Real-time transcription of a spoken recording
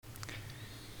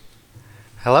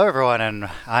Hello, everyone, and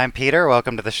I'm Peter.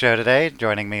 Welcome to the show today.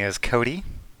 Joining me is Cody.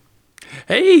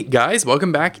 Hey guys,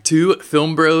 welcome back to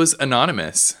Film Bros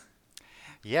Anonymous.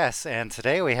 Yes, and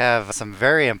today we have some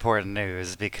very important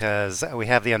news because we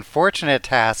have the unfortunate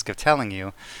task of telling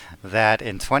you that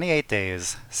in 28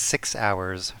 days, 6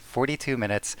 hours, 42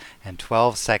 minutes, and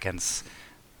 12 seconds,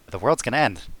 the world's going to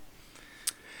end.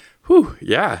 Whew,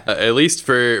 yeah. At least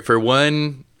for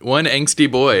one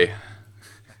angsty boy.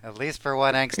 At least for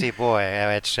one angsty boy,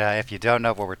 which, if you don't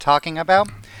know what we're talking about,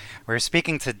 we're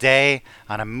speaking today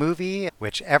on a movie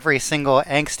which every single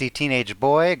angsty teenage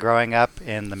boy growing up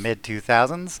in the mid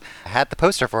 2000s had the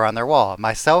poster for on their wall,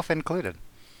 myself included.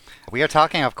 We are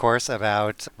talking, of course,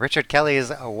 about Richard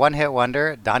Kelly's one-hit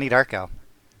wonder, Donnie Darko.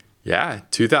 Yeah,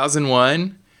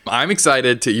 2001. I'm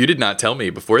excited you did not tell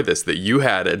me before this that you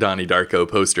had a Donnie Darko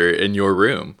poster in your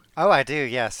room. Oh, I do,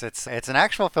 yes. It's an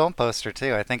actual film poster,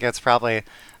 too. I think it's probably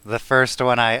the first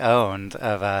one I owned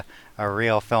of a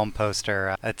real film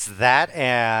poster. It's that,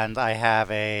 and I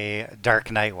have a Dark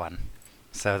Knight one.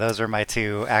 So those are my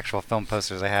two actual film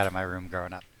posters I had in my room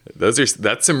growing up.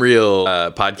 That's some real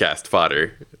podcast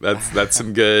fodder. That's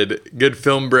some good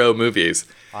film bro movies.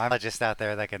 I'm just out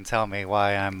there that can tell me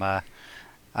why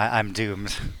I'm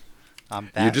doomed. I'm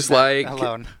that, You just that like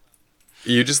alone.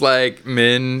 you just like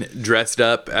men dressed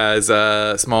up as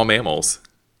small mammals.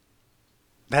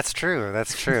 That's true.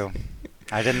 That's true.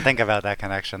 I didn't think about that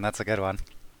connection. That's a good one.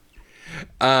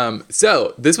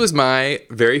 So this was my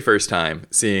very first time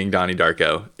seeing Donnie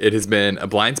Darko. It has been a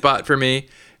blind spot for me,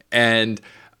 and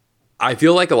I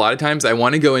feel like a lot of times I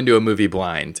want to go into a movie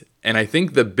blind. And I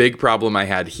think the big problem I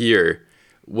had here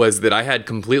was that I had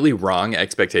completely wrong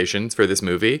expectations for this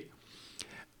movie.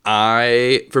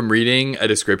 From reading a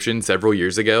description several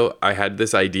years ago, I had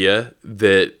this idea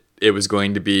that it was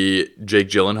going to be Jake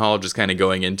Gyllenhaal just kind of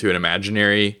going into an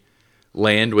imaginary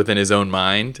land within his own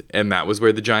mind, and that was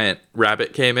where the giant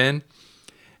rabbit came in.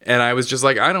 And I was just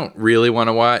like, I don't really want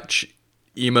to watch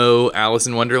emo Alice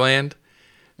in Wonderland.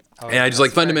 Oh, And I just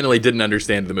fundamentally didn't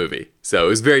understand the movie. So it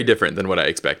was very different than what I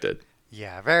expected.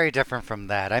 Yeah, very different from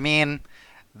that. I mean,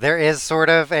 there is sort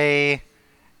of it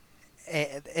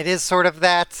is sort of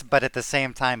that, but at the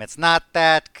same time, it's not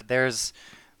that.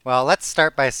 Well, let's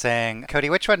start by saying, Cody,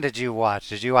 which one did you watch?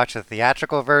 Did you watch the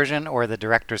theatrical version or the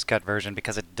director's cut version?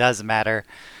 Because it does matter.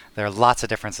 There are lots of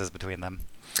differences between them.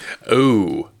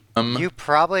 Oh. You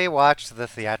probably watched the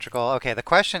theatrical. Okay, the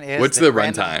question is... What's the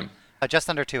runtime?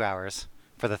 Just under 2 hours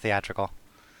for the theatrical.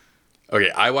 Okay,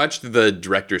 I watched the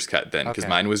director's cut then, because Okay.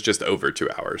 mine was just over 2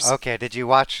 hours. Okay, did you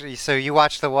watch... So you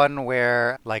watched the one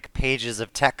where, like, pages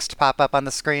of text pop up on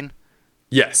the screen?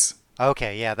 Yes.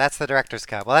 Okay, yeah, that's the director's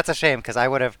cut. Well, that's a shame because I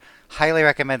would have highly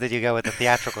recommended you go with the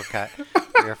theatrical cut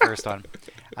for your first one.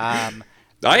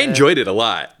 I enjoyed it a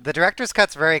lot. The director's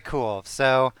cut's very cool.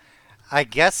 So, I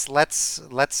guess let's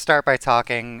start by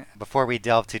talking before we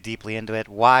delve too deeply into it.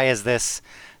 Why is this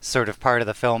sort of part of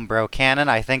the film bro canon?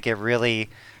 I think it really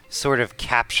sort of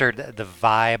captured the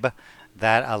vibe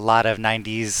that a lot of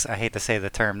 90s, I hate to say the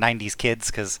term 90s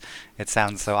kids because it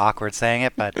sounds so awkward saying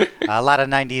it, but a lot of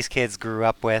 90s kids grew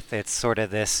up with. It's sort of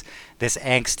this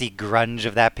angsty grunge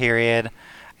of that period.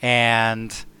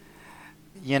 And,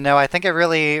 I think it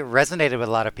really resonated with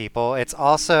a lot of people. It's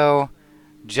also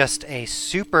just a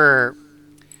super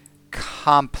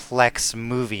complex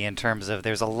movie in terms of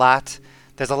there's a lot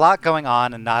going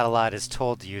on and not a lot is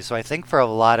told to you. So I think for a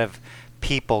lot of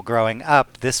people growing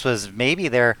up, this was maybe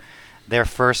their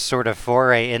first sort of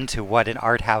foray into what an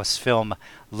art house film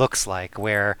looks like,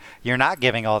 where you're not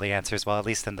giving all the answers. Well, at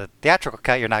least in the theatrical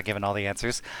cut, you're not giving all the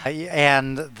answers.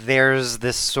 And there's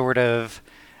this sort of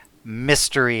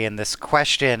mystery and this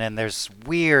question, and there's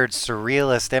weird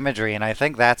surrealist imagery. And I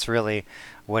think that's really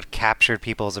what captured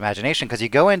people's imagination, because you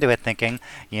go into it thinking,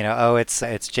 oh, it's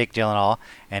Jake Gyllenhaal,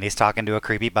 and he's talking to a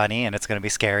creepy bunny, and it's going to be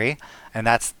scary, and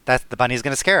that's the bunny's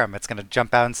going to scare him. It's going to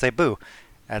jump out and say boo.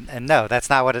 And no, that's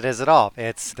not what it is at all.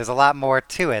 There's a lot more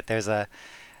to it. There's a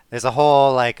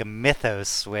whole like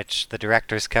mythos which the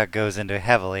director's cut goes into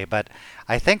heavily, but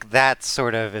I think that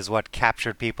sort of is what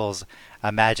captured people's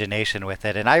imagination with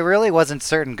it. And I really wasn't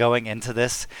certain going into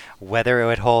this whether it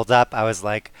would hold up. I was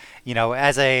like,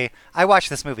 I watched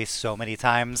this movie so many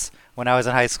times when I was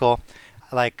in high school.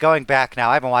 Like going back now,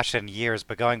 I haven't watched it in years,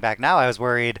 but going back now, I was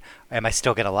worried, am I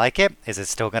still going to like it? Is it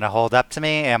still going to hold up to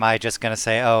me? Am I just going to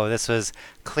say, oh, this was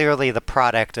clearly the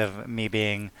product of me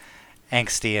being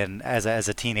angsty and as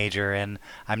a teenager, and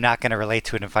I'm not going to relate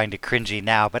to it and find it cringy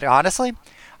now. But honestly,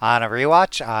 on a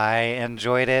rewatch, I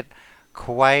enjoyed it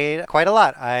quite a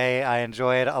lot. I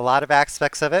enjoyed a lot of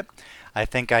aspects of it. I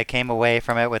think I came away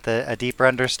from it with a deeper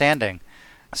understanding.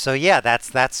 So yeah,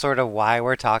 that's sort of why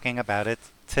we're talking about it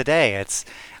today. It's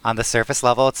on the surface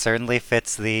level, it certainly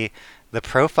fits the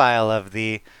profile of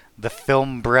the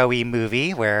film broy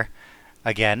movie, where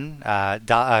again,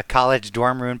 college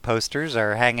dorm room posters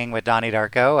are hanging with Donnie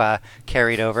Darko,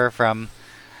 carried over from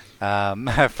from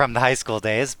the high school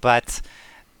days. But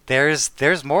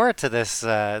there's more to this.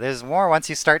 There's more once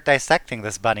you start dissecting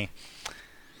this bunny.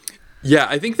 Yeah,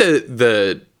 I think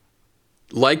the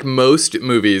like most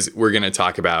movies we're going to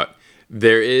talk about,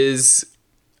 there is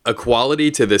a quality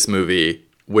to this movie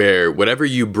where whatever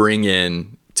you bring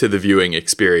in to the viewing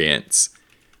experience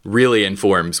really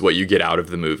informs what you get out of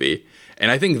the movie. And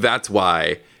I think that's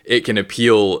why it can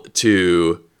appeal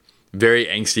to very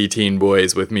angsty teen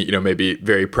boys with maybe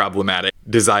very problematic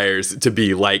desires to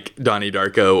be like Donnie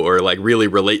Darko or like really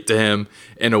relate to him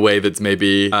in a way that's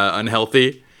maybe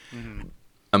unhealthy.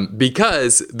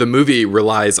 Because the movie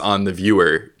relies on the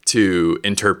viewer to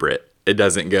interpret. It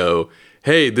doesn't go,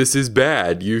 hey, this is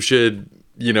bad. You should,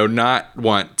 not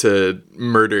want to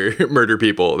murder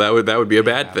people. That would be a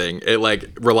bad thing. It like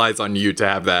relies on you to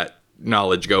have that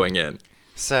knowledge going in.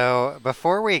 So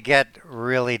before we get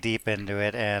really deep into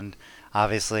it, and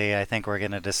obviously I think we're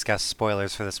going to discuss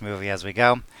spoilers for this movie as we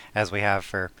go, as we have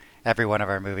for every one of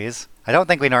our movies. I don't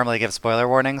think we normally give spoiler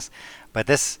warnings, but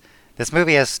this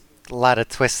movie has a lot of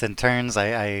twists and turns.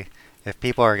 If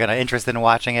people are interested in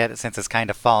watching it, since it's kind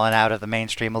of fallen out of the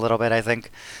mainstream a little bit, I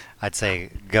think I'd say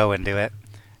go and do it.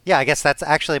 Yeah, I guess that's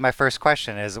actually my first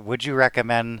question: is would you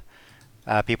recommend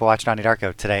people watch Donnie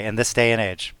Darko today in this day and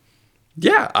age?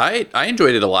 Yeah, I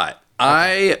enjoyed it a lot.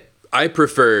 Okay. I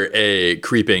prefer a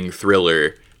creeping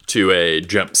thriller to a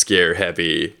jump scare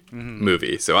heavy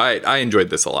movie, so I enjoyed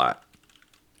this a lot,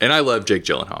 and I love Jake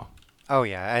Gyllenhaal. Oh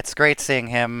yeah, it's great seeing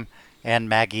him and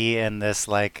Maggie in this,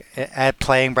 like, at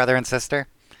playing brother and sister.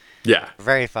 Yeah.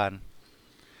 Very fun.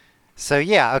 So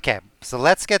yeah, okay. So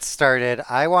let's get started.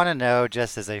 I want to know,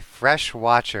 just as a fresh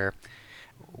watcher,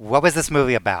 what was this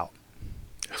movie about?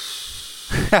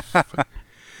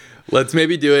 Let's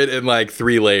maybe do it in like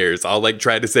 3 layers. I'll like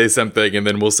try to say something and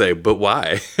then we'll say, but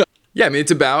why? Yeah, I mean, it's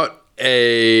about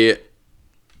a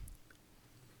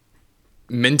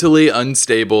mentally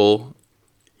unstable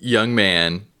young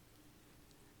man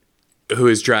who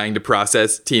is trying to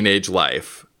process teenage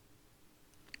life.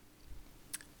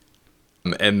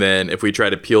 And then if we try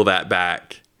to peel that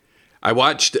back, I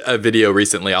watched a video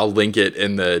recently, I'll link it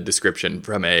in the description,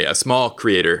 from a small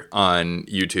creator on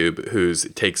YouTube whose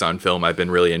takes on film I've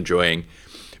been really enjoying.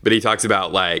 But he talks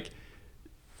about like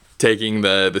taking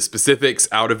the specifics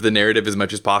out of the narrative as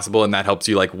much as possible, and that helps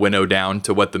you like winnow down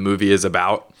to what the movie is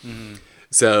about. Mm-hmm.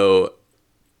 So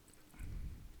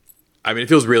I mean, it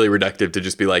feels really reductive to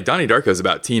just be like, Donnie Darko is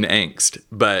about teen angst,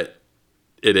 but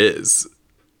it is.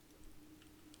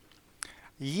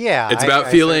 Yeah. It's about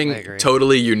feeling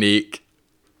totally unique.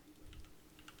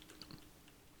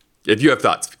 If you have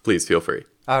thoughts, please feel free.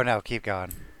 Oh, no, keep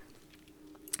going.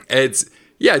 It's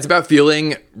about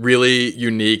feeling really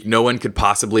unique. No one could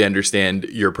possibly understand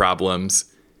your problems.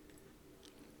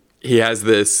 He has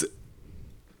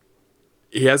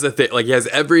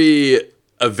every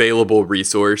available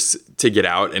resource to get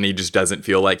out, and he just doesn't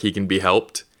feel like he can be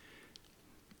helped.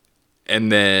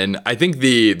 And then I think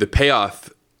the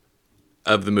payoff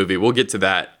of the movie, we'll get to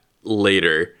that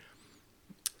later.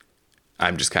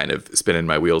 I'm just kind of spinning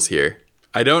my wheels here.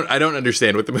 I don't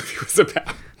understand what the movie was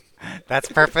about. That's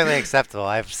perfectly acceptable.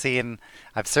 I've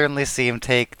certainly seen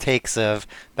takes of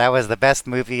that was the best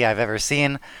movie I've ever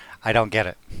seen. I don't get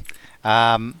it.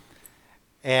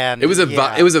 And it was a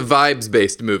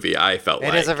vibes-based movie, I felt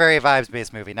like. It is a very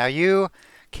vibes-based movie. Now, you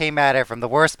came at it from the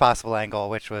worst possible angle,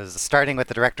 which was starting with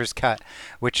the director's cut,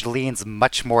 which leans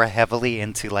much more heavily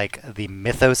into like the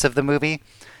mythos of the movie.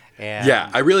 And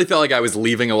yeah, I really felt like I was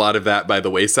leaving a lot of that by the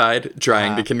wayside,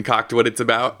 trying to concoct what it's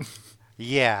about.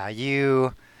 Yeah,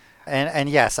 and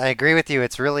yes, I agree with you.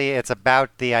 It's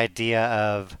about the idea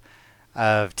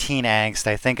of teen angst.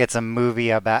 I think it's a movie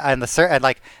about, and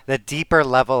the deeper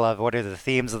level of what are the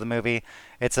themes of the movie.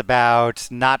 It's about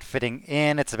not fitting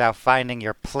in. It's about finding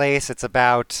your place. It's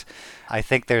about, I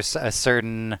think there's a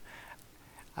certain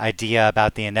idea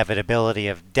about the inevitability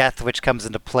of death, which comes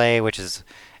into play, which is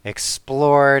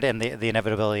explored, and the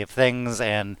inevitability of things,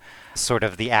 and sort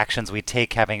of the actions we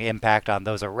take having impact on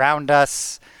those around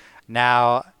us.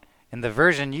 Now, in the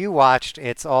version you watched,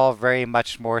 it's all very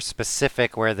much more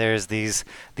specific, where there's these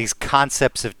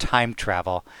concepts of time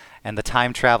travel, and the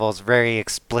time travel is very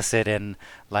explicit in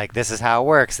like, this is how it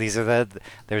works.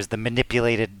 There's the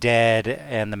manipulated dead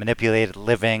and the manipulated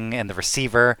living and the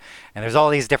receiver, and there's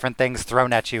all these different things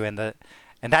thrown at you and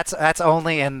that's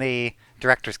only in the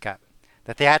director's cut.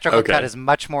 The theatrical cut Okay. is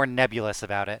much more nebulous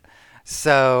about it.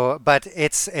 So, but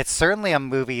it's certainly a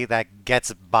movie that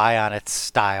gets by on its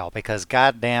style because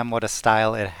goddamn what a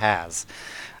style it has.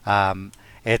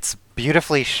 It's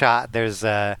beautifully shot. There's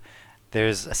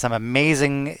some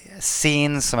amazing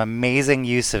scenes, some amazing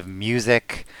use of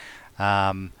music.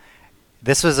 Um,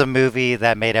 this was a movie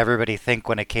that made everybody think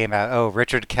when it came out, oh,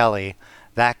 Richard Kelly,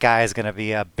 that guy is going to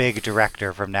be a big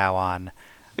director from now on.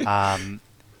 Um,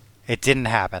 it didn't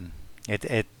happen.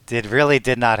 It really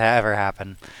did not ever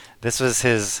happen. This was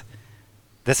his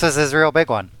this was his real big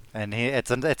one, and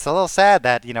it's a little sad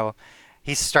that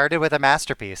he started with a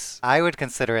masterpiece. I would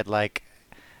consider it like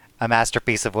a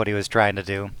masterpiece of what he was trying to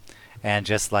do, and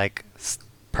just like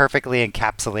perfectly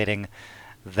encapsulating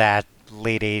that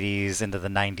late '80s into the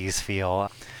 '90s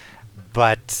feel.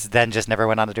 But then just never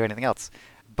went on to do anything else.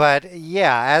 But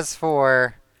yeah, as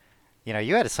for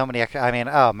you had so many. I mean,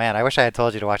 oh man, I wish I had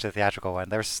told you to watch the theatrical one.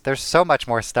 There's so much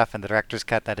more stuff in the director's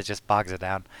cut that it just bogs it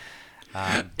down.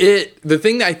 The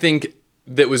thing that I think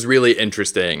that was really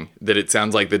interesting that it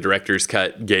sounds like the director's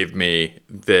cut gave me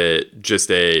that just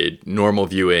a normal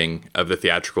viewing of the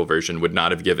theatrical version would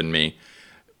not have given me.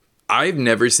 I've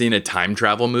never seen a time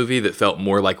travel movie that felt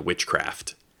more like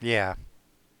witchcraft. Yeah.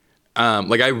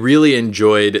 Like I really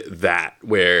enjoyed that,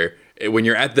 where when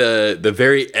you're at the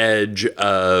very edge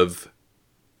of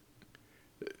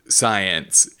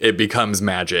science, it becomes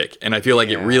magic, and I feel like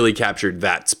it really captured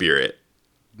that spirit.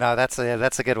 No, that's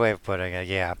a good way of putting it.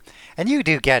 Yeah, and you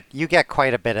get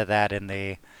quite a bit of that in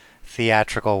the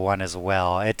theatrical one as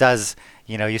well. It does,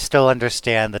 you still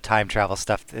understand the time travel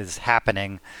stuff is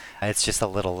happening. It's just a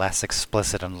little less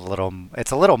explicit and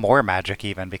it's a little more magic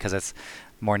even because it's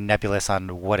more nebulous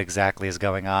on what exactly is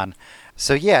going on.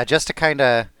 So yeah, just to kind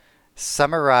of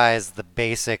summarize the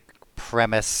basic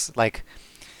premise, like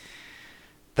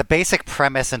the basic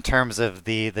premise in terms of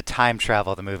the time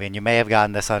travel of the movie, and you may have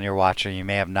gotten this on your watch or you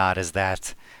may have not, is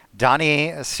that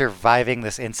Donnie surviving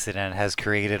this incident has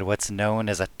created what's known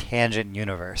as a tangent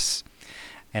universe.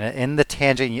 And in a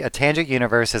tangent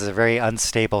universe is a very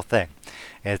unstable thing.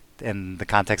 In the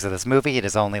context of this movie, it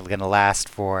is only going to last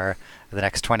for the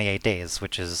next 28 days,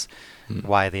 which is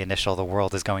why the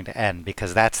world is going to end,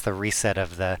 because that's the reset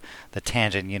of the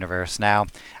tangent universe. Now,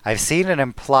 I've seen it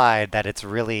implied that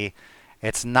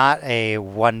it's not a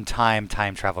one-time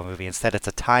time travel movie. Instead, it's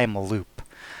a time loop.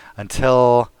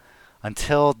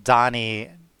 Until Donnie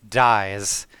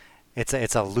dies,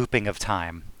 it's a looping of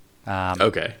time.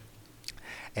 Okay.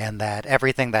 And that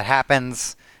everything that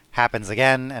happens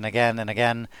again and again and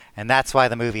again, and that's why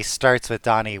the movie starts with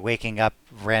Donnie waking up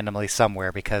randomly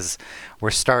somewhere, because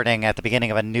we're starting at the beginning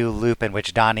of a new loop in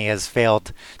which Donnie has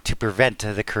failed to prevent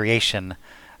the creation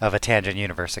of a tangent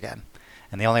universe again.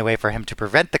 And the only way for him to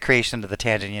prevent the creation of the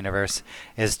tangent universe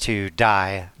is to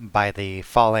die by the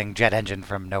falling jet engine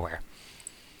from nowhere.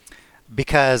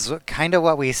 Because kind of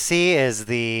what we see is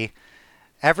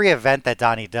every event that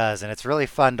Donnie does, and it's really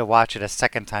fun to watch it a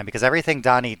second time, because everything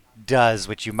Donnie does,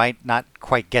 which you might not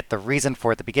quite get the reason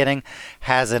for at the beginning,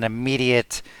 has an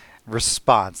immediate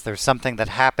response. There's something that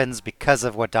happens because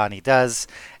of what Donnie does,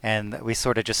 and we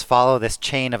sort of just follow this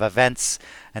chain of events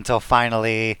until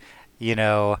finally,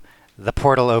 the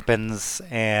portal opens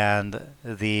and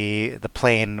the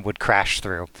plane would crash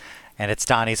through. And it's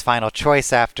Donnie's final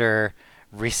choice after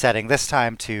resetting this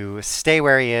time to stay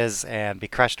where he is and be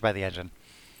crushed by the engine.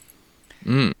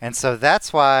 And so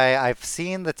that's why I've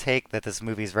seen the take that this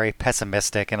movie is very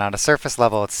pessimistic, and on a surface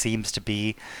level it seems to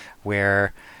be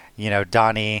where,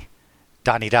 Donnie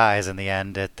dies in the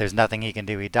end. There's nothing he can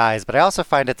do, he dies. But I also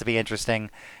find it to be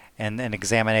interesting in an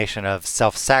examination of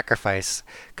self-sacrifice,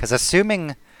 because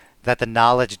assuming that the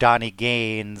knowledge Donnie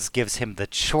gains gives him the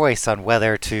choice on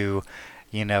whether to,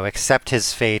 accept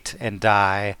his fate and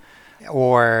die,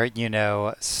 or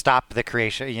stop the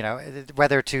creation,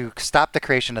 whether to stop the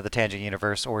creation of the tangent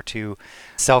universe or to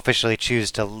selfishly choose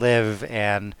to live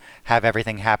and have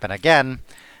everything happen again.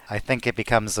 I think it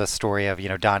becomes a story of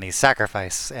Donnie's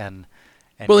sacrifice and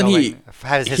he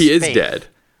is faith. dead.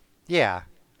 Yeah,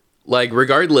 like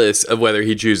regardless of whether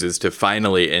he chooses to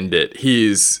finally end it,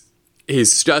 he's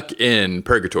stuck in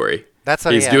purgatory. That's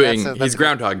what he's doing. He's a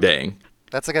Groundhog Daying.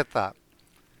 That's a good thought.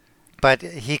 But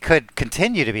he could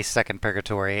continue to be stuck in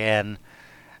purgatory, and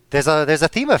there's a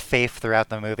theme of faith throughout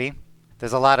the movie.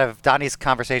 There's a lot of Donnie's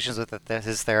conversations with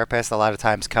his therapist. A lot of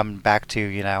times come back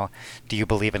to do you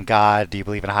believe in God? Do you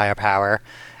believe in a higher power?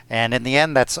 And in the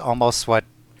end, that's almost what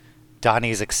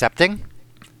Donnie's accepting,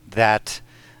 that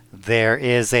there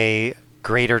is a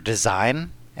greater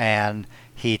design, and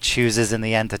he chooses in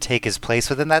the end to take his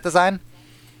place within that design.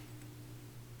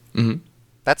 Mm-hmm.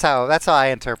 That's how I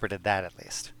interpreted that, at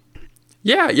least.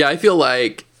 Yeah, I feel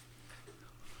like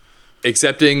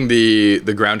accepting the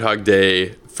Groundhog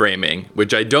Day framing,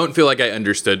 which I don't feel like I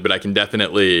understood, but I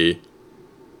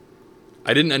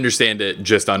didn't understand it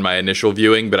just on my initial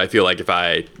viewing, but I feel like if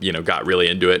I, got really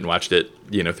into it and watched it,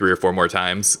 3 or 4 more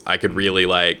times, I could really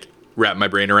like wrap my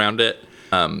brain around it.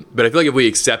 But I feel like if we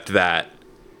accept that,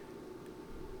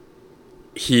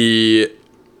 it's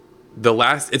the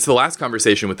last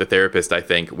conversation with the therapist, I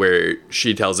think, where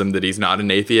she tells him that he's not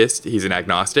an atheist, he's an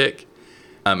agnostic,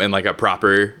 and like a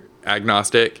proper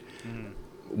agnostic,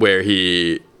 where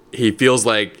he feels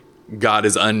like God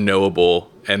is unknowable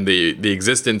and the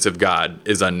existence of God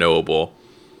is unknowable.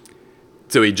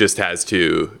 So he just has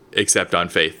to accept on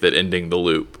faith that ending the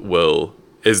loop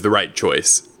is the right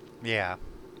choice. Yeah.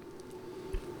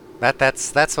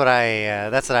 That's what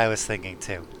I was thinking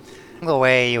too. The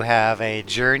way you have a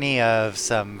journey of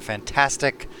some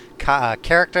fantastic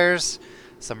characters,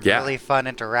 some really fun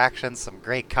interactions, some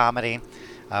great comedy.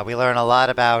 We learn a lot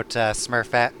about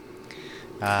Smurfette,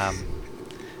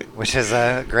 which is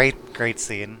a great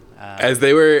scene. As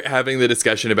they were having the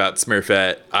discussion about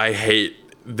Smurfette, I hate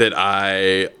that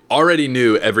I already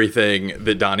knew everything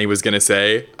that Donnie was going to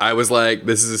say. I was like,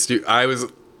 this is I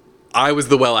was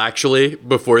the well actually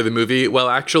before the movie well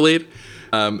actually.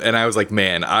 And I was like,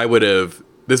 man,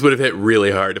 this would have hit really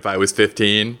hard if I was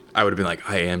 15. I would have been like,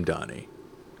 I am Donnie.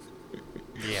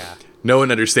 Yeah. No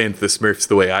one understands the Smurfs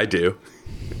the way I do.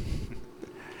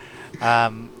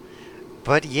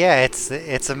 But yeah,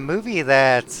 it's a movie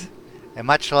that,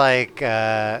 much like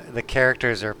the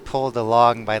characters are pulled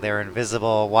along by their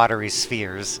invisible watery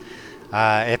spheres,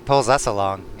 it pulls us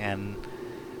along, and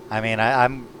I mean,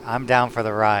 I'm down for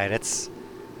the ride. It's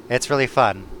really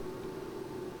fun.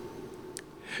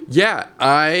 Yeah,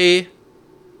 I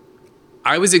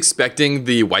was expecting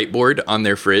the whiteboard on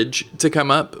their fridge to come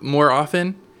up more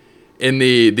often. In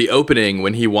the opening,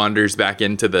 when he wanders back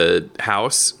into the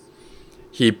house,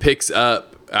 he picks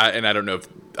up, and I don't know if,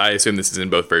 I assume this is in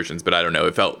both versions, but I don't know,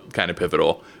 it felt kind of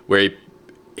pivotal, where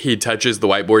he touches the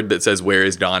whiteboard that says, "Where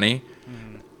is Donnie?"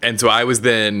 And so I was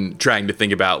then trying to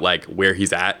think about like where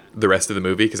he's at the rest of the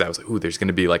movie, because I was like, ooh, there's going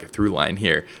to be like a through line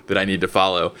here that I need to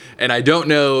follow. And I don't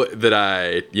know that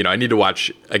I need to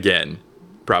watch again,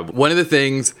 probably. One of the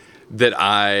things that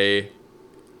I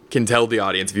can tell the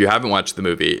audience, if you haven't watched the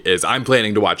movie, is I'm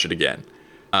planning to watch it again.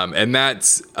 And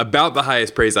that's about the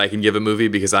highest praise I can give a movie,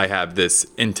 because I have this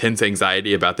intense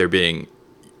anxiety about there being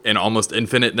an almost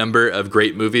infinite number of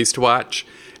great movies to watch.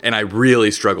 And I really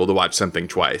struggle to watch something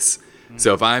twice.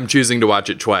 So if I'm choosing to watch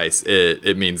it twice,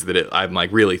 it means that I'm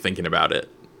like really thinking about it.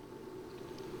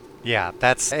 Yeah,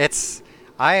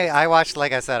 I watched,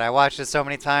 like I said, I watched it so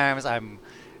many times. I'm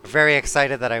very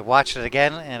excited that I watched it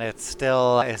again, and it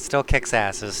still kicks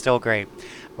ass. It's still great.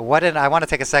 But I want to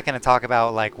take a second and talk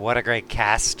about like what a great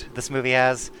cast this movie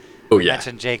has. Oh You yeah.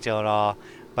 mentioned Jake Gyllenhaal,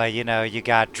 but you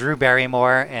got Drew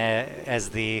Barrymore as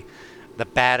the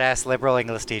badass liberal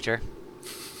English teacher.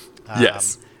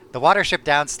 Yes. The Watership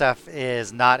Down stuff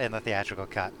is not in the theatrical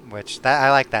cut, I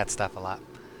like that stuff a lot.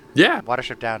 Yeah.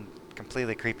 Watership Down,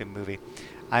 completely creepy movie.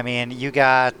 I mean, you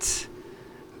got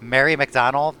Mary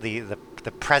McDonnell,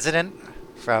 the president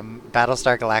from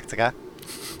Battlestar Galactica.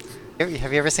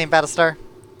 Have you ever seen Battlestar?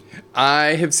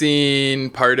 I have seen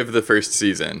part of the first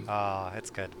season. Oh, it's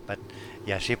good. But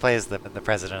yeah, she plays the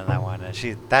president in that one,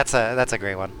 and that's a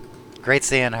great one. Great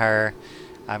seeing her.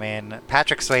 I mean,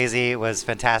 Patrick Swayze was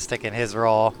fantastic in his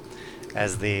role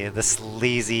as the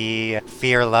sleazy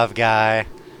fear-love guy.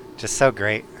 Just so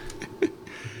great.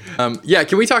 Yeah,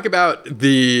 can we talk about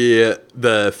the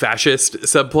fascist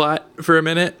subplot for a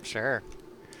minute? Sure.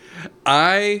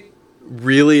 I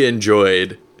really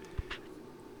enjoyed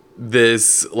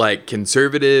this like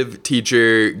conservative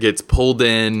teacher gets pulled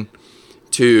in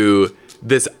to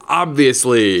this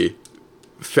obviously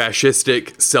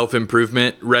fascistic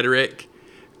self-improvement rhetoric.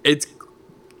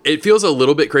 It feels a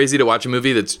little bit crazy to watch a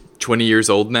movie that's 20 years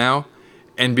old now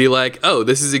and be like, oh,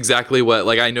 this is exactly what,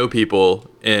 like, I know people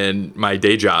in my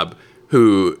day job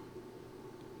who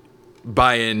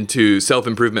buy into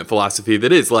self-improvement philosophy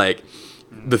that is like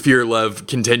the fear-love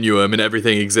continuum and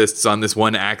everything exists on this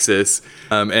one axis,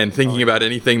 and thinking about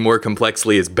anything more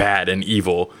complexly is bad and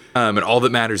evil, and all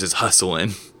that matters is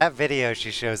hustling. That video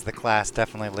she shows the class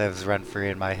definitely lives rent-free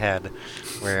in my head,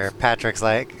 where Patrick's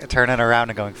like turning around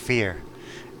and going, fear,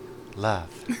 love.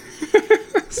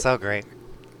 So great.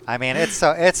 I mean, it's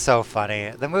so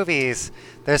funny. The movies,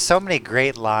 there's so many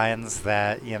great lines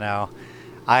that,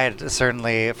 I had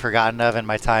certainly forgotten of in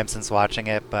my time since watching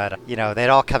it, but, it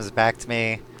all comes back to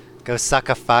me. Go suck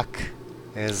a fuck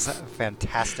is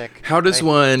fantastic. How does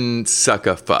one suck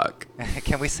a fuck?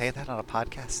 Can we say that on a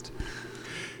podcast?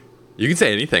 You can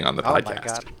say anything on the Oh my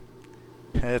podcast.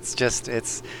 god.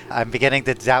 It's I'm beginning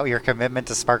to doubt your commitment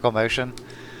to Sparkle Motion.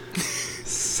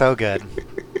 So good.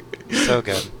 So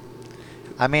good.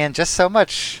 I mean, just so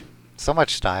much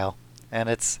style. And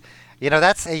it's,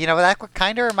 that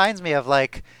kind of reminds me of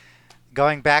like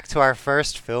going back to our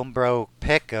first Film Bro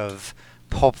pick of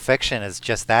Pulp Fiction is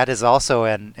just that is also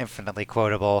an infinitely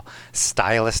quotable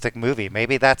stylistic movie.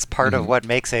 Maybe that's part of what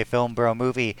makes a Film Bro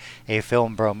movie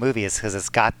is because it's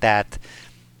got that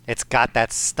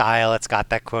style, it's got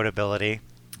that quotability.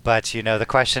 But the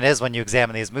question is, when you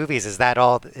examine these movies, is it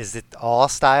all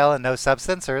style and no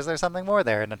substance, or is there something more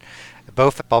there? And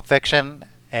both Pulp Fiction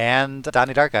and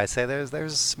Donnie Darko, I say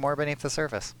there's more beneath the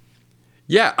surface.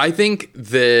 Yeah, I think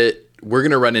that we're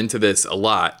going to run into this a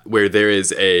lot, where there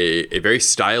is a very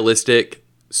stylistic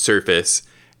surface,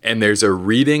 and there's a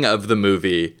reading of the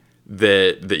movie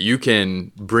that you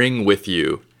can bring with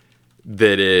you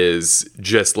that is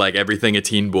just like everything a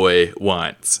teen boy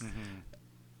wants. Mm-hmm.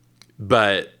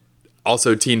 But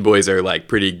also teen boys are like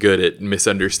pretty good at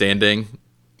misunderstanding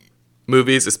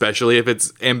movies, especially if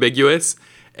it's ambiguous.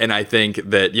 And I think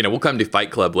that, we'll come to Fight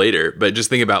Club later, but just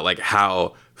think about like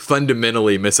how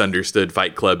fundamentally misunderstood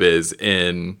Fight Club is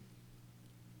in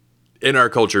our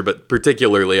culture, but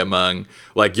particularly among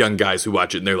like young guys who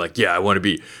watch it and they're like, yeah, I want to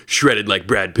be shredded like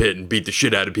Brad Pitt and beat the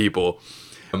shit out of people,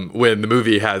 when the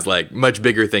movie has like much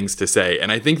bigger things to say.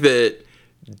 And I think that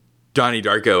Donnie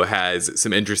Darko has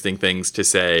some interesting things to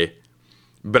say,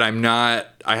 but I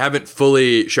haven't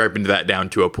fully sharpened that down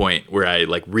to a point where I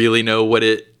like really know what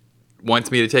it wants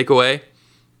me to take away.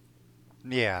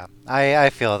 Yeah, I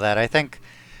feel that. I think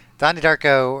Donnie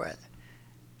Darko,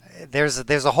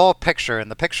 there's a whole picture, and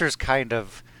the picture's kind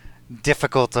of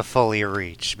difficult to fully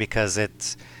reach because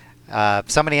it's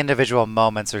so many individual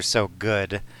moments are so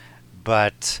good,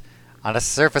 but on a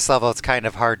surface level, it's kind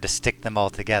of hard to stick them all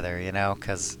together,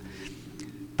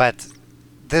 but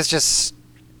there's just,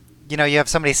 you have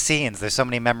so many scenes. There's so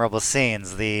many memorable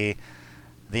scenes. The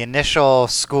initial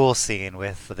school scene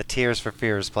with the Tears for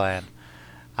Fears playing.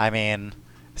 I mean,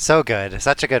 so good.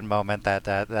 Such a good moment,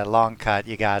 that long cut.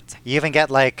 You even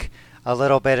get like a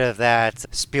little bit of that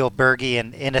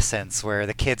Spielbergian innocence where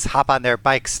the kids hop on their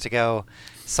bikes to go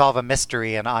solve a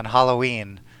mystery on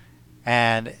Halloween,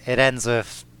 and it ends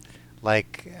with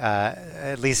like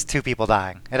at least two people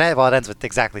dying. It ends with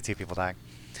exactly two people dying.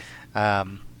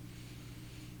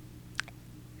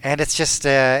 And it's just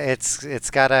it's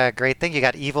got a great thing. You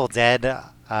got Evil Dead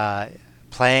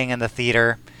playing in the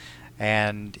theater,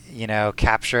 and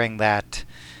capturing that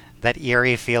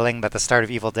eerie feeling that the start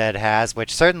of Evil Dead has,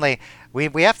 which certainly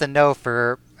we have to know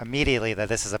for immediately that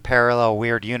this is a parallel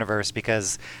weird universe,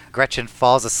 because Gretchen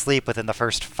falls asleep within the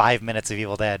first 5 minutes of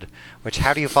Evil Dead. Which,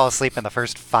 how do you fall asleep in the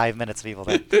first 5 minutes of Evil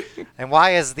Dead? And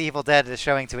why is the Evil Dead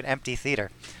showing to an empty theater?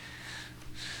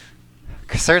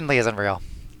 Certainly isn't real.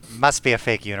 Must be a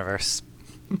fake universe.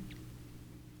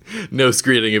 No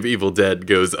screening of Evil Dead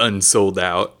goes unsold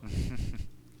out.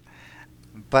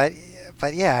 But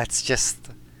yeah, it's just,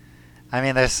 I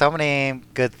mean, there's so many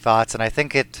good thoughts, and I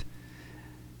think this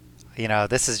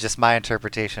is just my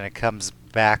interpretation. It comes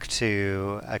back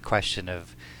to a question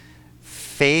of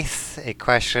faith, a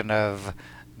question of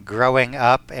growing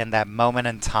up in that moment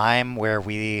in time where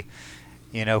we,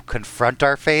 confront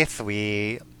our faith.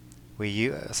 We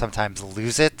sometimes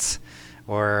lose it,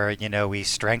 or we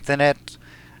strengthen it.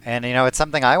 And it's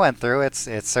something I went through. It's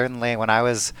certainly, when I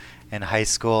was in high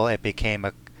school, it became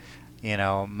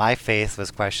my faith was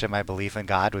questioned, my belief in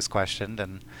God was questioned,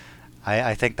 and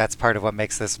I think that's part of what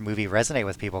makes this movie resonate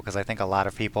with people, because I think a lot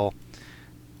of people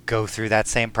go through that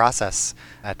same process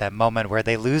at that moment where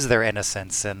they lose their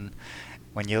innocence. And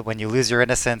when you lose your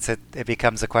innocence, it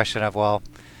becomes a question of, well,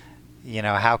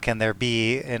 how can there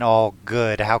be in all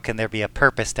good? How can there be a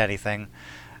purpose to anything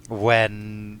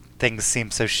when things seem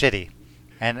so shitty?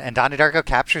 And Donnie Darko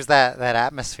captures that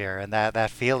atmosphere and that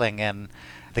feeling, and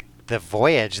the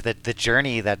voyage, the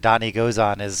journey that Donnie goes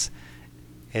on is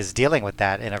dealing with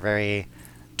that in a very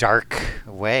dark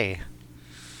way.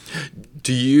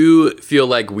 Do you feel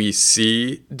like we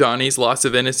see Donnie's loss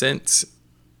of innocence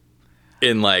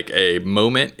in like a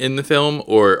moment in the film,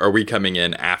 or are we coming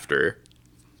in after?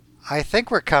 I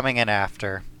think we're coming in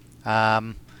after.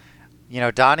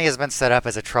 Donnie has been set up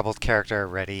as a troubled character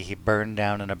already. He burned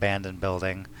down an abandoned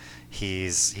building.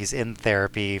 He's in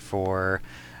therapy for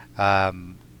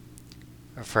having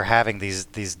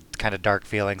these kind of dark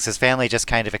feelings. His family just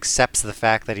kind of accepts the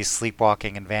fact that he's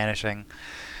sleepwalking and vanishing.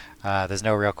 There's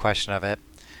no real question of it.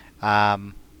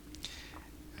 And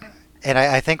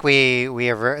I think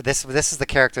this is the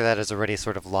character that has already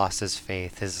sort of lost his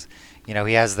faith. He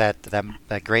has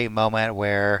that great moment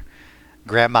where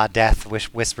Grandma Death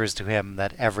whispers to him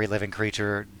that every living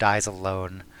creature dies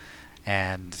alone,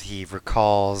 and he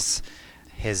recalls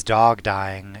his dog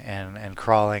dying and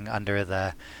crawling under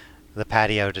the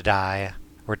patio to die,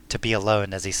 or to be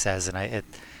alone, as he says. And I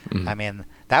mean,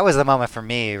 that was the moment for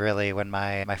me, really, when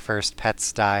my first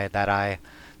pets died, that I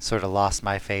sort of lost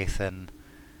my faith in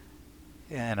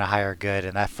a higher good,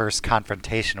 and that first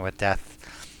confrontation with death.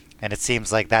 And it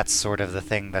seems like that's sort of the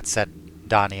thing that set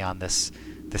Donnie on this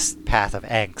path of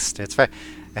angst. It's very,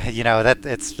 that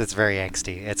it's very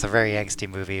angsty. It's a very angsty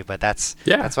movie, but that's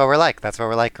what we're like. That's what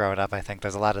we're like growing up. I think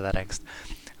there's a lot of that angst,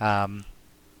 and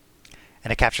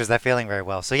it captures that feeling very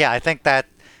well. So yeah, I think that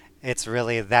it's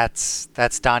really that's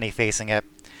Donnie facing it,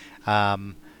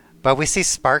 but we see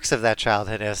sparks of that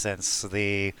childhood innocence,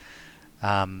 that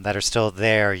are still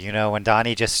there. When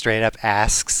Donnie just straight up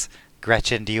asks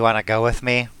Gretchen, "Do you want to go with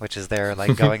me?" which is their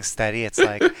like going steady. It's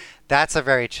like that's a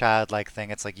very childlike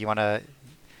thing. It's like,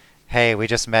 hey, we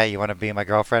just met. You want to be my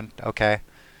girlfriend? Okay.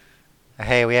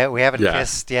 Hey, we haven't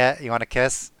kissed yet. You want to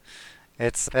kiss?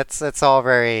 It's all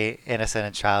very innocent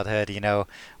in childhood.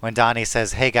 When Donnie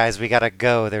says, "Hey guys, we gotta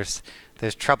go. There's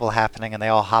trouble happening," and they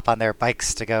all hop on their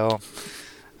bikes to go.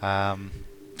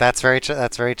 That's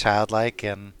very childlike.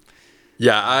 And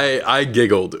yeah, I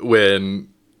giggled when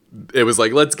it was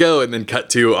like, "Let's go," and then cut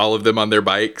to all of them on their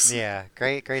bikes. Yeah,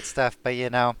 great stuff. But you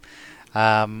got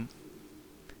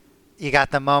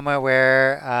the moment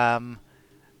where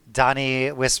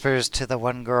Donnie whispers to the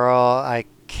one girl, I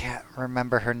can't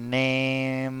remember her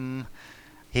name.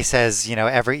 He says,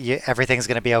 everything's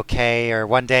gonna be okay, or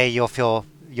one day you'll feel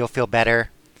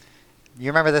better.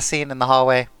 You remember the scene in the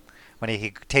hallway when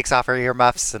he takes off her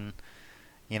earmuffs and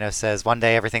says, "One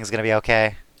day everything's gonna be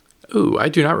okay." Ooh, I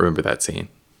do not remember that scene.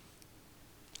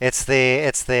 It's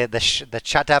the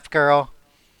shut up girl.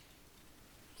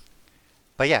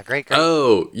 But yeah, great.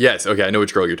 Oh, yes. Okay, I know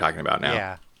which girl you're talking about now.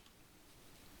 Yeah.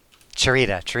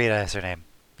 Charita is her name.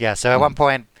 Yeah, so at one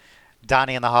point,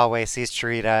 Donnie in the hallway sees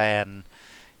Charita, and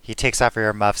he takes off her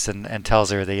earmuffs and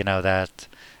tells her that, that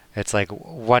it's like,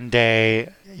 one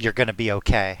day you're going to be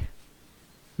okay.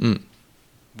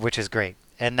 Which is great.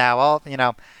 And now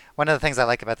one of the things I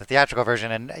like about the theatrical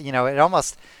version, and, it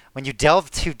almost, when you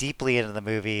delve too deeply into the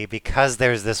movie, because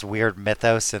there's this weird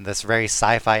mythos and this very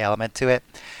sci-fi element to it,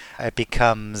 it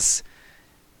becomes,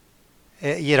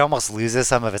 it almost loses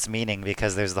some of its meaning,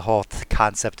 because there's the whole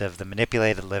concept of the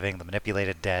manipulated living, the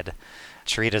manipulated dead.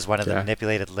 Charita's one of the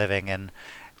manipulated living, and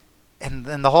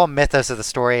the whole mythos of the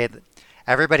story,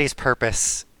 everybody's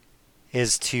purpose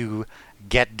is to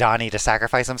get Donnie to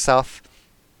sacrifice himself.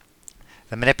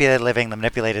 The manipulated living, the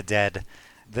manipulated dead,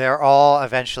 they're all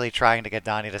eventually trying to get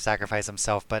Donnie to sacrifice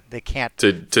himself, but they can't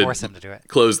force him to do it.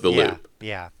 Close the loop.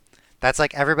 Yeah. That's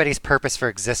like everybody's purpose for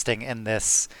existing in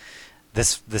this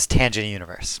tangent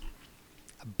universe.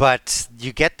 But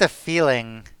you get the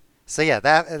feeling, so yeah,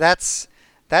 that's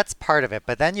part of it.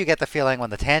 But then you get the feeling when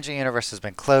the tangent universe has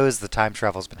been closed, the time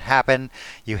travel's been happened.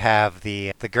 You have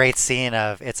the great scene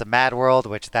of "It's a Mad World,"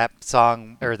 which that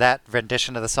song, or that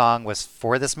rendition of the song, was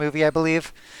for this movie, I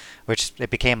believe, which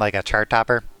it became like a chart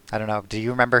topper. I don't know. Do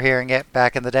you remember hearing it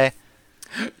back in the day?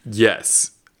 Yes.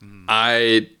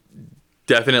 I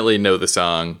definitely know the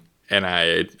song, and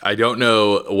I don't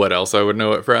know what else I would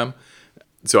know it from.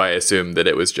 So I assume that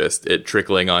it was just it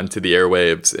trickling onto the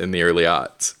airwaves in the early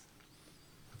aughts.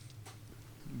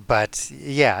 But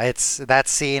yeah, it's that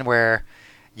scene where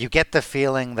you get the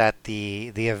feeling that the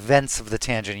events of the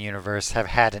tangent universe have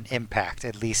had an impact,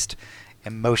 at least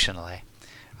emotionally.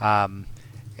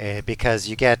 Because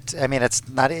you get, it's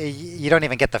not, you don't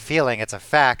even get the feeling, it's a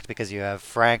fact, because you have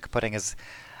Frank putting his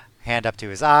hand up to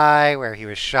his eye where he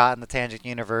was shot in the tangent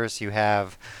universe. You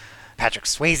have Patrick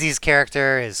Swayze's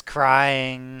character is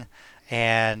crying,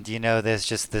 and there's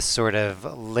just this sort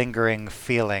of lingering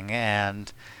feeling.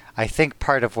 And I think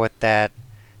part of what that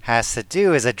has to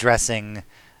do is addressing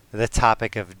the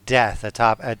topic of death,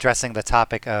 addressing the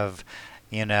topic of,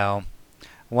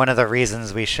 one of the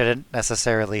reasons we shouldn't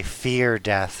necessarily fear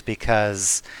death,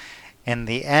 because in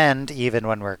the end, even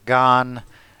when we're gone,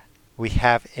 we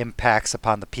have impacts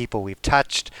upon the people we've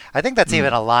touched. I think that's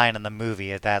even a line in the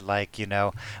movie, that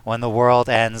when the world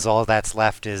ends, all that's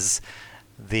left is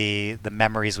the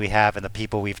memories we have and the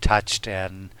people we've touched,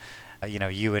 and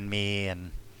you and me.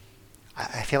 And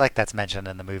I feel like that's mentioned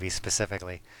in the movie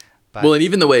specifically. But, well, and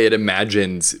even the way it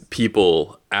imagines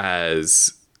people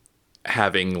as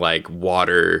having like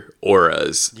water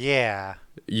auras. Yeah.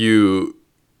 You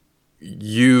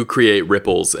create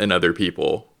ripples in other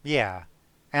people. Yeah.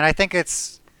 And I think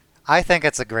it's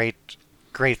a great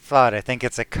thought. I think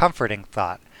it's a comforting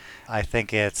thought. I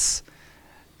think it's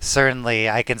certainly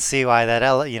I can see why that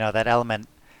element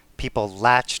people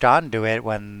latched onto it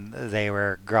when they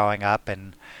were growing up,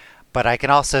 and but I can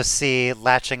also see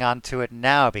latching onto it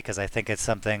now because I think it's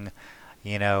something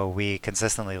we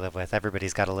consistently live with.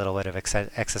 Everybody's got a little bit of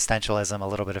existentialism, a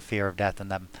little bit of fear of death in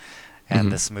them, and Hmm.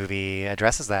 this movie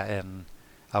addresses that in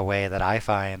a way that I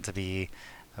find to be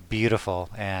beautiful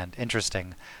and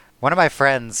interesting. One of my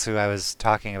friends who I was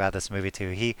talking about this movie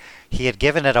to, he had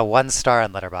given it a 1 star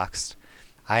on Letterboxd.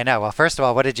 I know. Well, first of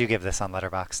all, what did you give this on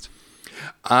Letterboxd?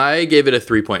 I gave it a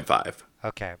 3.5.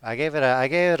 Okay, I gave it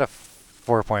a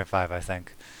 4.5, I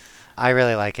think. I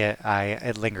really like it.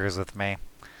 It lingers with me.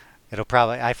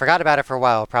 I forgot about it for a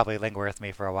while. It'll probably linger with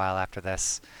me for a while after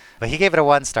this. But he gave it a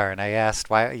 1 star, and I asked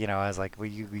why. I was like, "Well,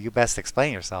 you best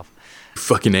explain yourself."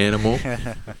 Fucking animal.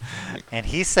 And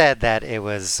he said that it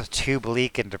was too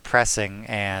bleak and depressing,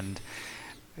 and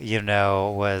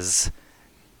was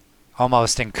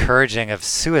almost encouraging of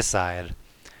suicide,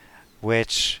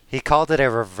 which he called it a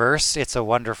reverse "It's a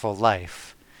Wonderful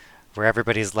Life," where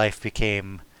everybody's life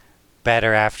became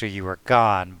better after you were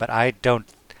gone. But I don't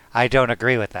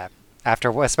agree with that.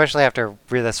 Especially after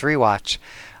this rewatch,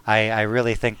 I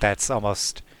really think that's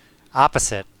almost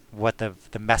opposite what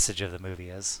the message of the movie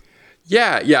is.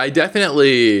 Yeah, yeah,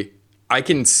 I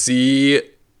can see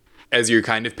as you're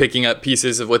kind of picking up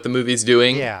pieces of what the movie's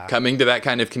doing, Yeah. coming to that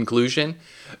kind of conclusion.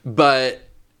 But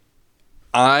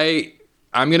I'm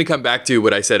going to come back to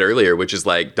what I said earlier, which is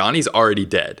like Donnie's already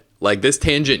dead. Like this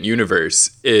tangent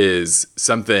universe is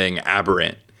something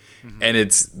aberrant. And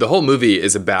it's the whole movie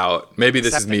is about, maybe this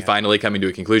is Accepting me it. finally coming to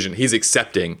a conclusion. He's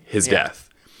accepting his Yeah. death.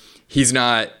 He's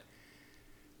not,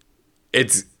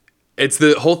 it's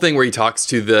the whole thing where he talks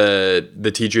to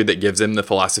the teacher that gives him the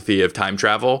philosophy of time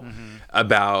travel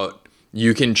about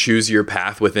you can choose your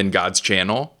path within God's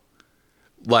channel.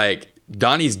 Like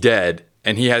Donnie's dead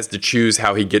and he has to choose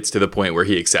how he gets to the point where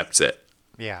he accepts it.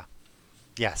 Yeah.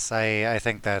 Yes, I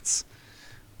think that's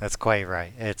quite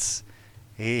right.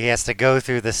 He has to go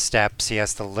through the steps. He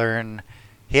has to learn.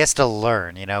 He has to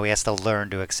learn. He has to learn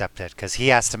to accept it because he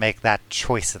has to make that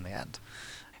choice in the end.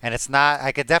 And it's not.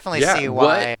 I could definitely Yeah, see what?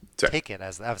 why Sorry. take it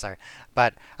as. I'm sorry,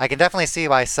 but I can definitely see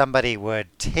why somebody would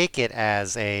take it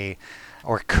as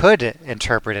or could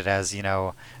interpret it as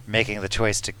making the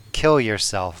choice to kill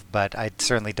yourself. But I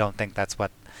certainly don't think that's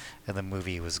what the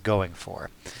movie was going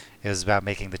for. It was about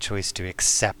making the choice to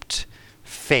accept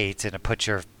fate and to put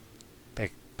your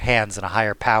hands in a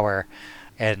higher power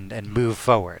and move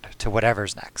forward to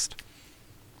whatever's next.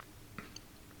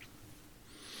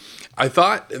 I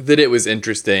thought that it was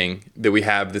interesting that we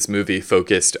have this movie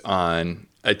focused on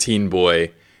a teen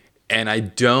boy, and I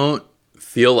don't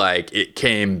feel like it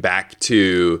came back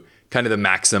to kind of the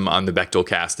maxim on the Bechdel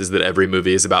cast is that every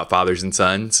movie is about fathers and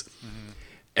sons.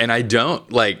 And I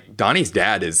don't like Donnie's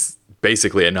dad is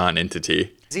basically a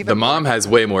non-entity. Even The mom has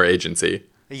way more agency.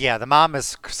 Yeah, the mom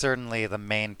is certainly the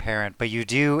main parent, but you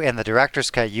do, in the director's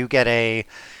cut, you get a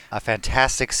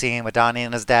fantastic scene with Donnie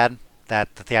and his dad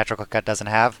that the theatrical cut doesn't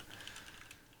have.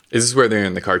 Is this where they're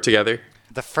in the car together?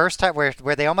 The first time where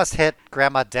they almost hit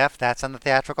Grandma Deaf, that's on the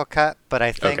theatrical cut, but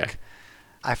I think, Okay.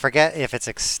 I forget if it's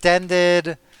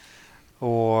extended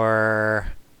or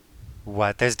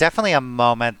what. There's definitely a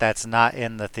moment that's not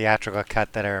in the theatrical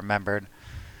cut that I remembered.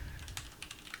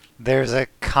 There's a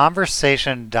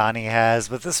conversation Donnie has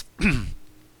with this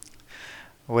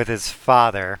with his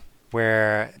father,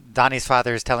 where Donnie's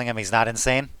father is telling him he's not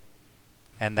insane,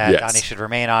 and that Yes. Donnie should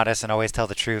remain honest and always tell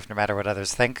the truth, no matter what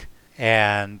others think.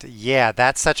 And yeah,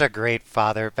 that's such a great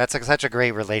father. That's such a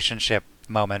great relationship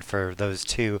moment for those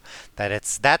two.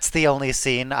 That's the only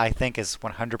scene I think is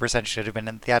 100% should have been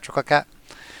in the theatrical cut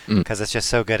because it's just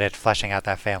so good at fleshing out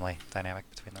that family dynamic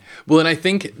between them. Well, and I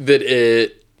think that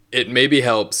it maybe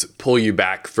helps pull you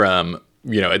back from,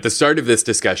 at the start of this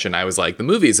discussion, I was like, the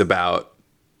movie's about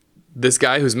this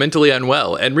guy who's mentally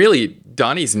unwell. And really,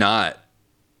 Donnie's not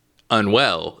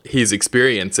unwell. He's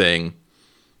experiencing,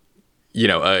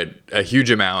 a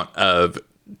huge amount of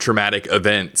traumatic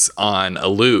events on a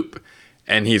loop.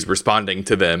 And he's responding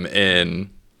to them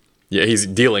he's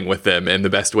dealing with them in the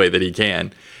best way that he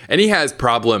can. And he has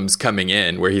problems coming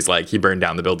in where he's like, he burned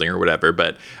down the building or whatever.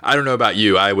 But I don't know about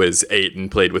you. I was 8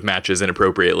 and played with matches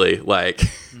inappropriately. Like,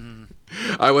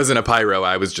 I wasn't a pyro.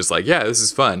 I was just like, yeah, this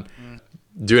is fun.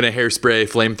 Doing a hairspray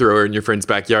flamethrower in your friend's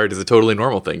backyard is a totally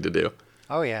normal thing to do.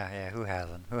 Oh yeah. Who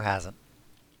hasn't? Who hasn't?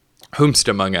 Whomst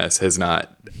among us has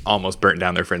not almost burnt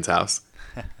down their friend's house?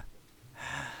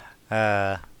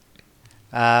 But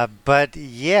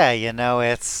yeah,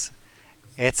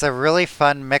 it's a really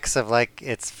fun mix of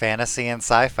it's fantasy and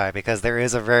sci-fi because there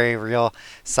is a very real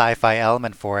sci-fi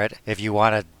element for it. If you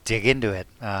want to dig into it.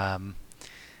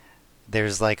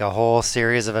 There's like a whole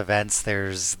series of events.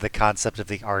 There's the concept of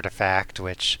the artifact,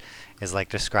 which is like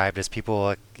described as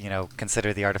people,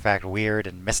 consider the artifact weird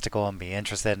and mystical and be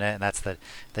interested in it, and that's the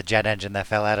jet engine that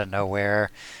fell out of nowhere.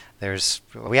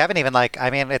 We haven't even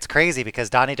it's crazy because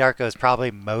Donnie Darko is probably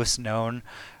most known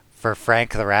for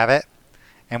Frank the Rabbit,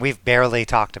 and we've barely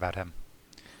talked about him.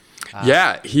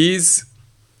 Yeah, he's,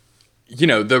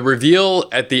 the reveal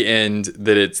at the end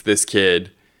that it's this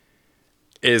kid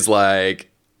is like,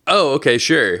 oh, okay,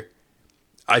 sure.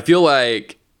 I feel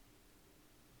like,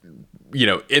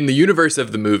 in the universe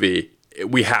of the movie,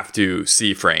 we have to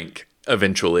see Frank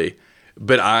eventually.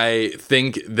 But I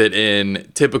think that in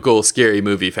typical scary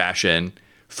movie fashion,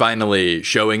 finally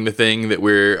showing the thing that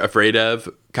we're afraid of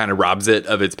kind of robs it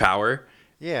of its power.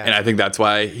 Yeah. And I think that's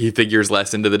why he figures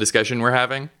less into the discussion we're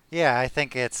having. Yeah, I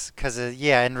think it's because,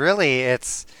 and really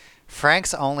it's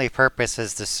Frank's only purpose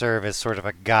is to serve as sort of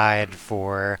a guide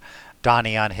for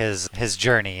Donnie on his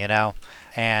journey,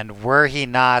 and were he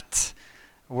not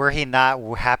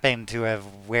happened to have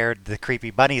wear the creepy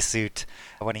bunny suit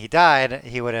when he died,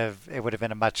 it would have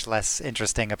been a much less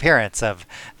interesting appearance of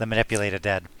the manipulated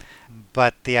dead.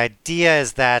 But the idea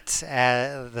is that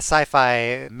the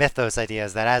sci-fi mythos idea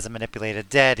is that as a manipulated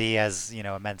dead, he has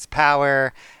immense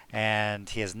power, and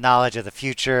he has knowledge of the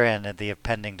future and the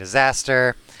impending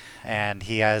disaster, and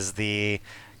he has the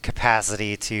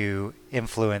capacity to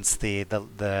influence the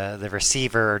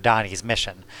receiver or Donnie's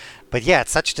mission. But yeah,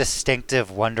 it's such distinctive,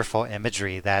 wonderful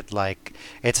imagery that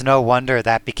it's no wonder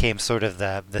that became sort of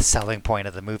the selling point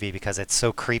of the movie, because it's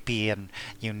so creepy and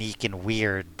unique and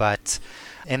weird. But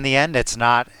in the end, it's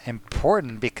not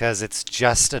important because it's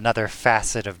just another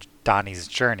facet of Donnie's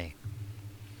journey.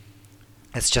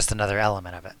 It's just another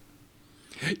element of it.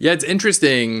 Yeah, it's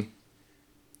interesting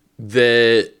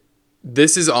that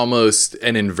this is almost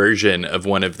an inversion of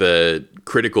one of the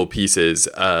critical pieces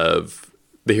of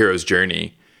the hero's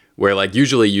journey, where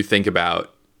usually you think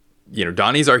about,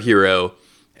 Donnie's our hero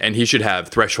and he should have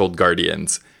threshold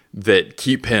guardians that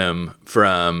keep him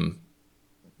from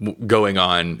going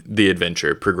on the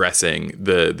adventure, progressing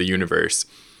the universe.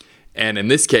 And in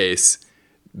this case,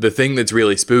 the thing that's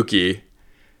really spooky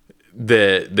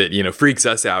that freaks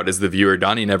us out as the viewer,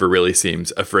 Donnie never really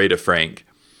seems afraid of Frank.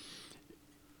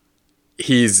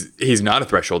 He's not a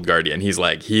threshold guardian.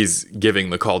 He's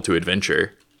giving the call to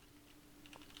adventure.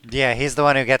 Yeah, he's the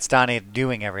one who gets Donnie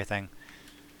doing everything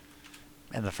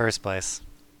in the first place.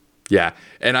 Yeah,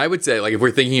 and I would say, if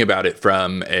we're thinking about it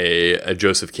from a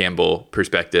Joseph Campbell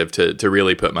perspective, to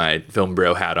really put my film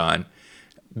bro hat on,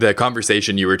 the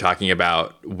conversation you were talking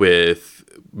about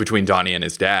between Donnie and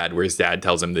his dad, where his dad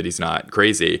tells him that he's not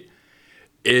crazy,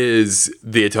 is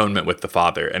the atonement with the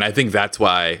father. And I think that's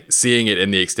why seeing it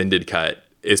in the extended cut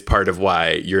is part of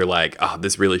why you're like, oh,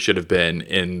 this really should have been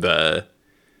in the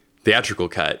theatrical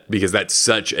cut, because that's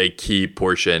such a key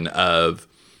portion of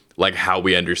how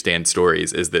we understand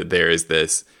stories, is that there is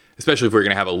this, especially if we're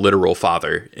going to have a literal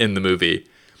father in the movie,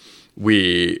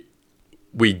 we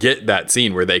get that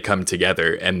scene where they come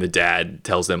together and the dad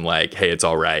tells them hey, it's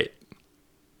all right.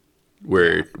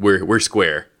 We're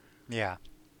square. Yeah.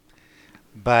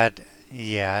 But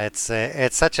yeah, it's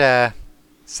such a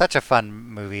fun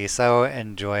movie, so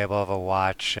enjoyable of a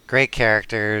watch. Great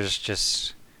characters,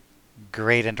 just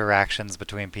great interactions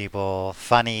between people,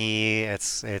 funny,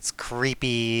 it's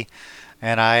creepy,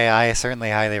 and I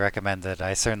certainly highly recommend it.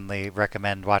 I certainly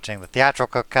recommend watching the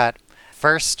theatrical cut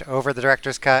first over the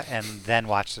director's cut, and then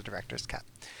watch the director's cut.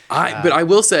 But I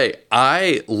will say,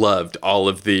 I loved all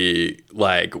of the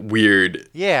weird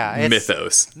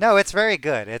mythos. No, it's very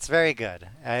good. It's very good.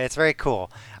 It's very cool.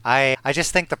 I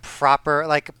just think the proper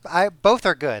both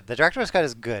are good. The director's cut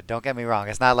is good. Don't get me wrong.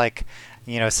 It's not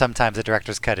sometimes the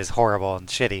director's cut is horrible and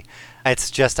shitty.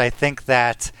 It's just I think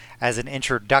that as an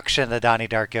introduction to Donnie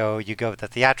Darko, you go with the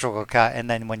theatrical cut, and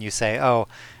then when you say, "Oh,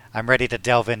 I'm ready to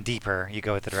delve in deeper," you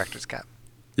go with the director's cut.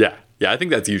 Yeah, I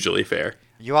think that's usually fair.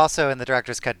 You also, in the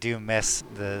director's cut, do miss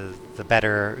the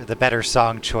better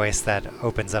song choice that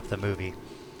opens up the movie.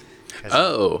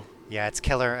 Oh. Yeah, it's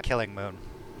Killing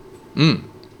Moon.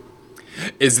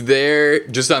 Is there,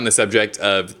 just on the subject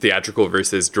of theatrical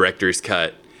versus director's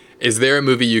cut, is there a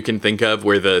movie you can think of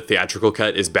where the theatrical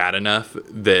cut is bad enough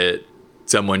that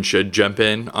someone should jump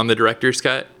in on the director's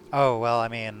cut? Oh, well,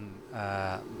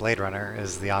 Blade Runner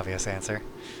is the obvious answer.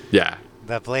 Yeah.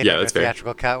 The Blade Runner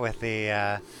theatrical cut with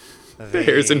the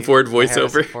Harrison Ford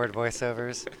voiceover.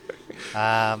 Voiceovers.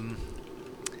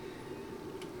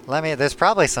 There's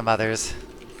probably some others.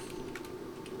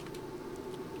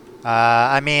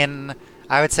 I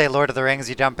would say Lord of the Rings,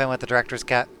 you jump in with the director's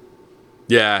cut.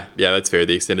 Yeah, that's fair.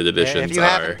 The extended editions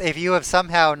If you have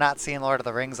somehow not seen Lord of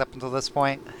the Rings up until this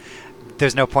point,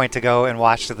 there's no point to go and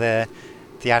watch the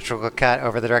theatrical cut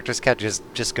over the director's cut.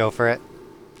 Just go for it.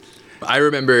 I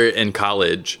remember in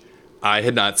college, I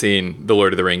had not seen the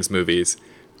Lord of the Rings movies,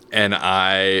 and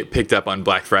I picked up on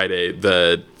Black Friday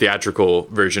the theatrical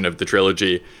version of the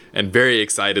trilogy, and very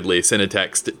excitedly sent a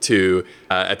text to,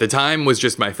 at the time was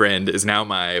just my friend, is now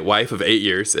my wife of 8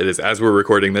 years. It is, as we're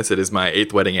recording this, it is my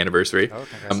 8th wedding anniversary.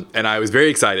 Oh, and I was very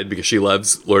excited because she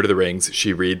loves Lord of the Rings.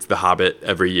 She reads The Hobbit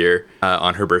every year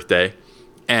on her birthday.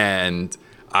 And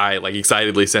I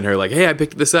excitedly sent her hey, I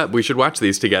picked this up. We should watch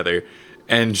these together.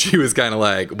 And she was kind of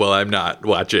like, well, I'm not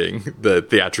watching the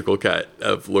theatrical cut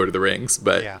of Lord of the Rings,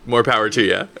 but more power to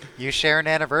you. You share an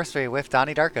anniversary with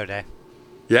Donnie Darko Day.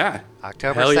 Yeah.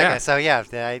 October Hell 2nd. yeah.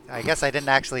 So, I guess I didn't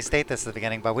actually state this at the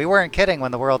beginning, but we weren't kidding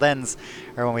when the world ends,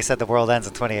 or when we said the world ends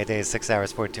in 28 days, 6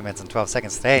 hours, 42 minutes, and 12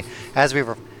 seconds. Today, as we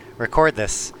record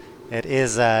this, it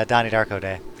is Donnie Darko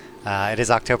Day. It is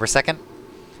October 2nd.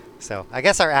 So, I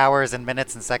guess our hours and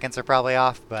minutes and seconds are probably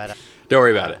off, but... Don't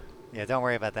worry about it. Yeah, don't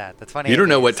worry about that. The 28 You don't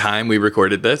know days. what time we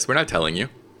recorded this. We're not telling you.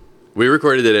 We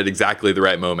recorded it at exactly the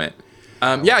right moment. We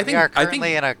are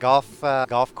currently in a golf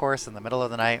course in the middle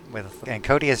of the night, and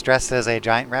Cody is dressed as a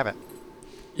giant rabbit.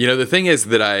 You know, the thing is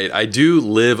that I do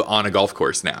live on a golf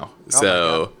course now.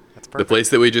 So That's the perfect. place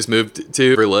that we just moved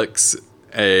to overlooks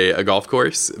a golf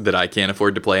course that I can't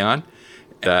afford to play on,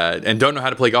 and don't know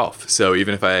how to play golf. So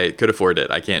even if I could afford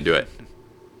it, I can't do it.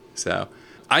 So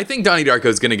I think Donnie Darko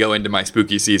is going to go into my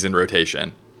spooky season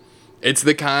rotation. It's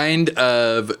the kind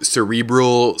of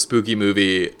cerebral spooky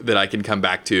movie that I can come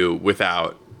back to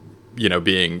without,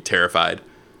 being terrified.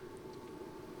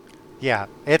 Yeah,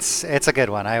 it's a good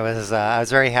one. I was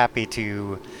very happy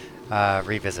to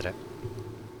revisit it.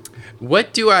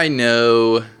 What do I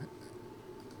know?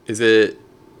 Is it?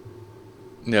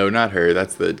 No, not her.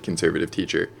 That's the conservative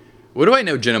teacher. What do I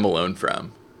know Jenna Malone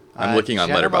from? I'm looking on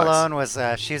Jenna Letterboxd. Malone was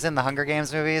she's in the Hunger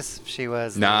Games movies. She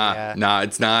was Nah,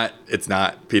 it's not. It's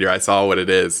not, Peter. I saw what it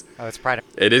is. Oh, it's Pride.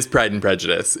 It is Pride and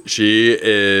Prejudice. She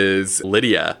is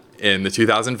Lydia in the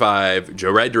 2005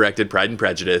 Joe Wright directed Pride and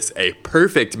Prejudice, a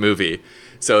perfect movie.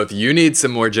 So if you need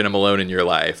some more Jenna Malone in your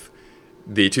life,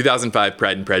 the 2005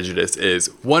 Pride and Prejudice is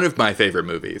one of my favorite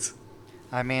movies.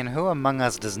 I mean, who among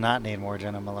us does not need more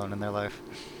Jenna Malone in their life?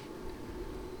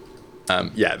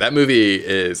 Yeah, that movie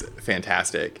is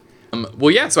fantastic.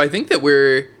 So I think that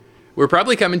we're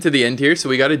probably coming to the end here. So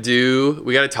we got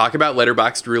to talk about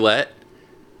Letterboxd Roulette.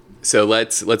 So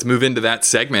let's move into that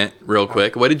segment real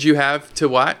quick. What did you have to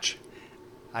watch?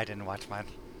 I didn't watch mine.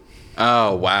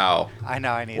 Oh wow! I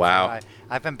know I need. Wow. To.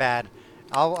 I've been bad.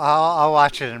 I'll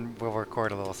watch it and we'll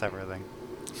record a little separate thing.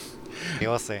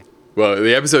 We'll see. Well,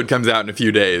 the episode comes out in a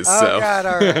few days. Oh so. God!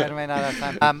 All right, I may not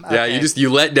have time. Yeah, okay.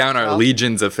 you let down our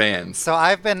legions of fans. So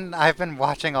I've been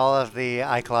watching all of the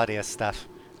iClaudius stuff.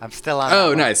 I'm still on.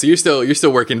 Oh, nice. So you're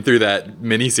still working through that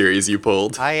miniseries you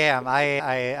pulled. I am.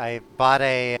 I bought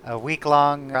a week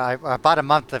long. I bought a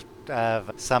month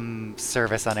of some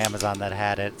service on Amazon that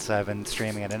had it, so I've been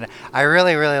streaming it, and I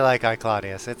really like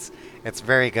iClaudius. It's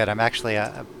very good. I'm actually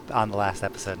on the last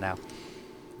episode now.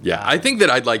 Yeah, I think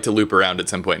that I'd like to loop around at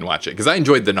some point and watch it because I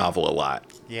enjoyed the novel a lot.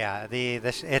 Yeah,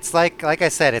 it's like I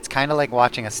said, it's kind of like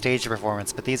watching a stage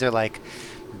performance, but these are like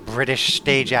British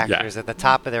stage actors at the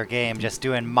top of their game, just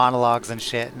doing monologues and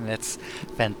shit, and it's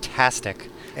fantastic.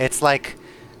 It's like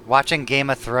watching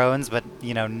Game of Thrones, but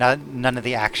none of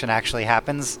the action actually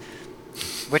happens,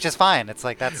 which is fine. It's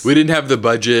like we didn't have the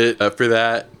budget for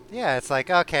that. Yeah, it's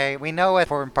like, okay, we know what the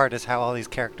important part is how all these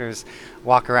characters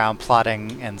walk around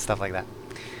plotting and stuff like that.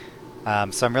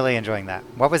 So I'm really enjoying that.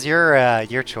 What was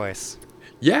your choice?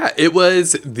 Yeah, it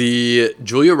was the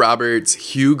Julia Roberts,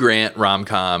 Hugh Grant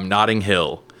rom-com, Notting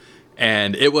Hill.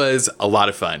 And it was a lot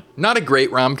of fun. Not a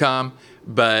great rom-com,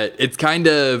 but it's kind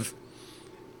of...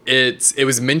 It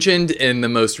was mentioned in the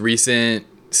most recent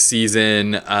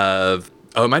season of...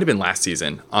 Oh, it might have been last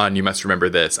season on You Must Remember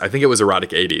This. I think it was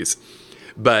Erotic 80s.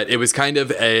 But it was kind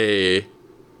of a...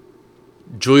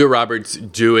 Julia Roberts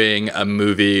doing a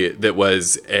movie that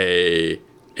was a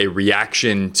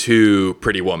reaction to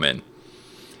Pretty Woman.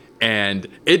 And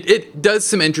it does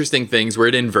some interesting things where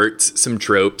it inverts some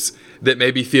tropes that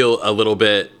maybe feel a little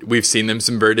bit, we've seen them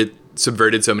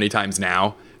subverted so many times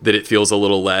now that it feels a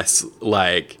little less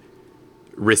like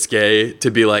risque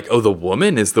to be like, oh, the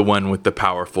woman is the one with the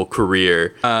powerful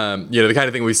career. The kind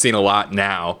of thing we've seen a lot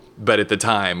now, but at the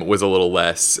time was a little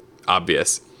less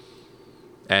obvious.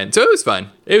 And so it was fun.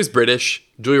 It was British.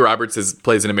 Julia Roberts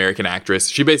plays an American actress.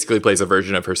 She basically plays a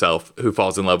version of herself who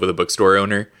falls in love with a bookstore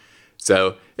owner.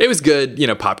 So it was good,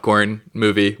 popcorn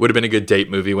movie. Would have been a good date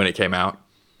movie when it came out.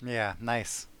 Yeah,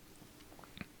 nice.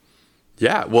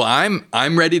 Yeah, well,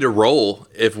 I'm ready to roll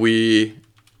if we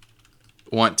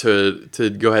want to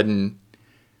go ahead and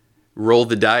roll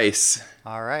the dice.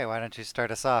 All right, why don't you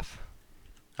start us off?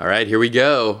 All right, here we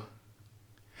go.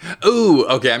 Ooh,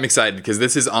 okay, I'm excited because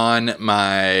this is on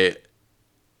my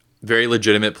very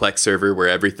legitimate Plex server where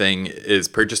everything is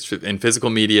purchased in physical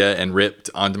media and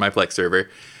ripped onto my Plex server,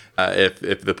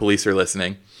 if the police are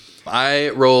listening. I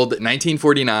rolled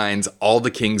 1949's All the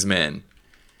King's Men.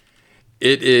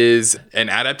 It is an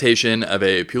adaptation of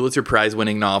a Pulitzer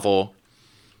Prize-winning novel.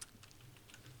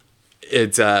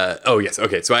 It's, oh yes,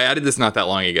 okay, so I added this not that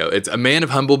long ago. It's a man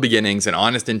of humble beginnings and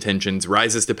honest intentions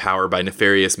rises to power by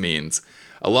nefarious means.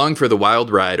 Along for the wild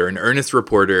ride are an earnest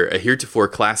reporter, a heretofore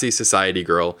classy society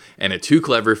girl, and a too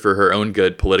clever for her own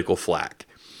good political flack.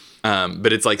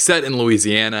 But it's like set in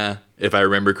Louisiana, if I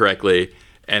remember correctly,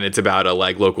 and it's about a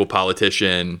like local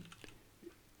politician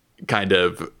kind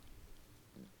of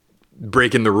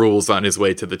breaking the rules on his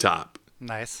way to the top.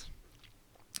 Nice.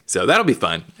 So that'll be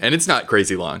fun, and it's not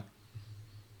crazy long.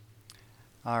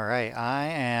 All right, I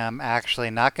am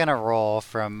actually not going to roll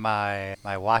from my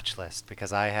watch list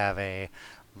because I have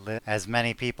as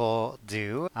many people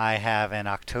do, I have an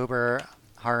October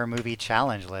horror movie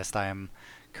challenge list. I am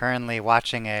currently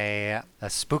watching a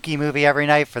spooky movie every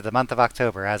night for the month of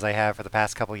October, as I have for the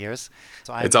past couple years.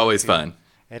 So it's always fun.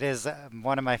 It is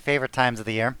one of my favorite times of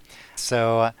the year.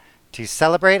 So to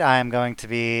celebrate, I am going to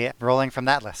be rolling from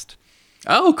that list.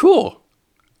 Oh, cool.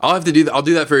 I'll do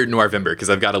that for Noirvember because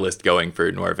I've got a list going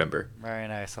for Noirvember. Very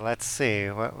nice. So let's see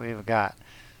what we've got.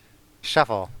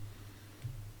 Shuffle.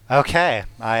 Okay,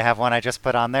 I have one I just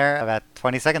put on there about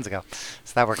 20 seconds ago,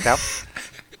 so that worked out.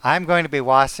 I'm going to be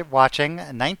watching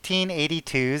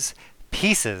 1982's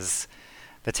Pieces.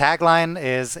 The tagline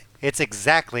is, "It's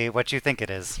exactly what you think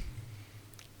it is."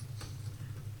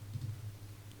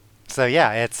 So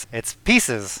yeah, it's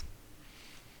Pieces.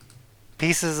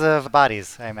 Pieces of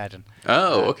bodies, I imagine.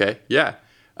 Oh, okay. Yeah.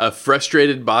 A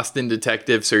frustrated Boston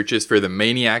detective searches for the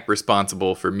maniac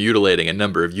responsible for mutilating a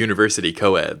number of university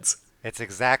co-eds. It's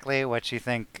exactly what you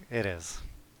think it is.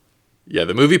 Yeah,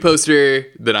 the movie poster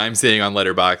that I'm seeing on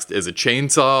Letterboxd is a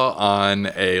chainsaw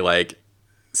on a like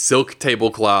silk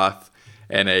tablecloth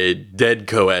and a dead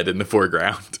co-ed in the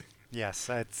foreground. Yes,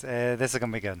 it's this is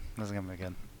gonna be good.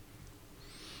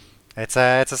 It's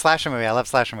a slasher movie. I love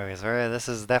slasher movies. This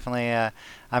is definitely.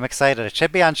 I'm excited. It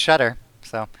should be on Shudder,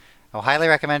 so I'll highly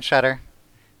recommend Shudder.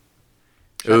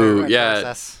 Ooh, yeah.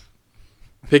 Process.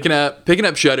 Picking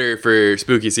up Shudder for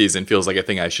spooky season feels like a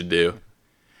thing I should do.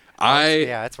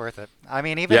 Yeah, it's worth it. I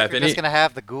mean, even if you're just gonna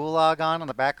have the gulag on in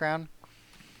the background.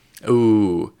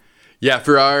 Ooh, yeah.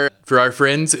 For our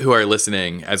friends who are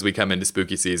listening as we come into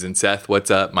spooky season, Seth, what's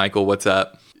up? Michael, what's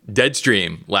up?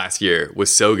 Deadstream last year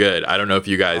was so good. I don't know if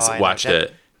you guys watched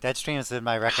it. Deadstream has been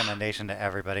my recommendation to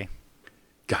everybody.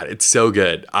 God, it's so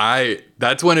good.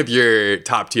 That's one of your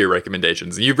top tier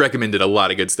recommendations. You've recommended a lot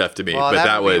of good stuff to me, well, but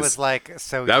that was like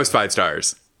so. That was 5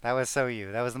 stars. That was so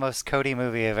you. That was the most Cody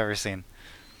movie I've ever seen.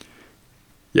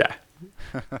 Yeah.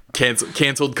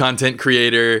 Canceled content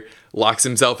creator locks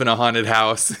himself in a haunted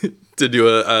house to do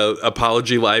a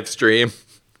apology live stream.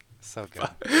 So good.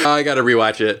 I got to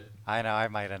rewatch it. I know, I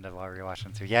might end up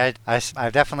rewatching too. Yeah,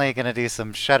 I'm definitely going to do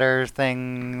some Shudder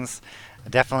things.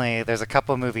 Definitely, there's a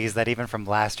couple movies that even from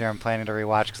last year I'm planning to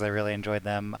rewatch because I really enjoyed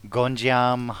them.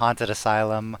 Gonjiam, Haunted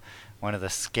Asylum, one of the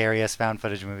scariest found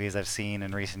footage movies I've seen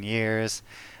in recent years.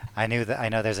 I know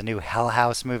there's a new Hell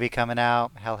House movie coming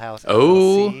out. Hell House.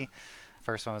 Oh. LLC.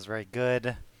 First one was very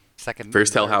good.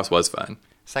 First Hell House was fun.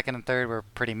 Second and third were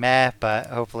pretty meh, but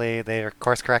hopefully they're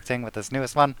course correcting with this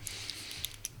newest one.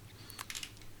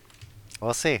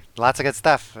 We'll see. Lots of good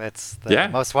stuff. It's the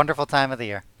most wonderful time of the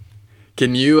year.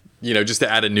 Can you, just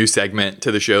to add a new segment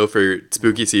to the show for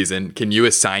spooky season, can you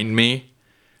assign me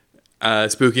a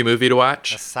spooky movie to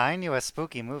watch? Assign you a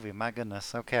spooky movie? My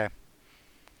goodness. Okay.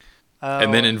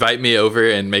 And then invite me over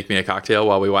and make me a cocktail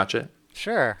while we watch it?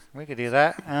 Sure. We could do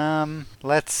that.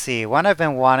 Let's see. One I've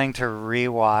been wanting to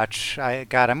rewatch.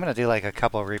 I'm going to do like a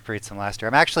couple of repeats from last year.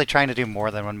 I'm actually trying to do more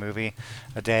than one movie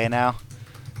a day now.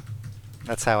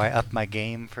 That's how I up my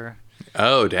game for...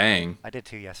 Oh, dang. I did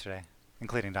 2 yesterday,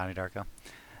 including Donnie Darko.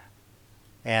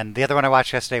 And the other one I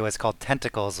watched yesterday was called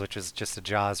Tentacles, which is just a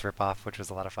Jaws ripoff, which was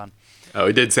a lot of fun. Oh,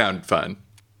 it did sound fun.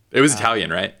 It was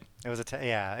Italian, right? It was,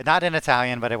 not in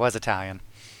Italian, but it was Italian.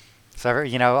 So,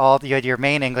 you had your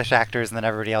main English actors, and then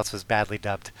everybody else was badly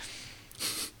dubbed.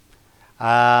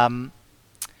 Okay,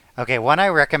 one I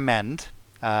recommend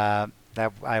that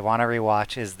I want to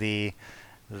rewatch is the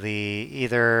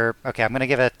Okay, I'm going to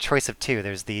give a choice of two.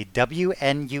 There's the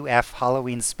WNUF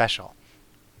Halloween special.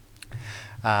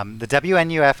 The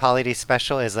WNUF Holiday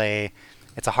Special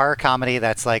it's a horror comedy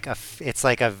that's it's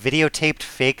like a videotaped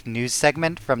fake news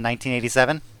segment from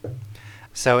 1987.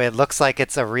 So it looks like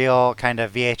it's a real kind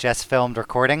of VHS filmed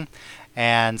recording.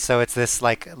 And so it's this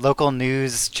like local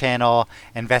news channel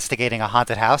investigating a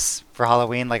haunted house for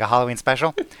Halloween, like a Halloween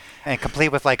special, and complete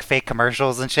with like fake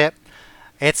commercials and shit.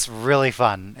 It's really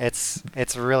fun.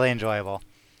 It's really enjoyable.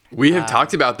 We have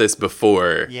talked about this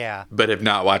before, Yeah. but have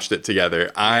not watched it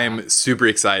together. I'm super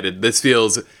excited. This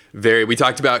feels we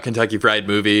talked about Kentucky Fried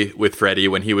Movie with Freddie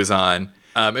when he was on.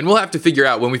 And we'll have to figure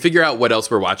out, when we figure out what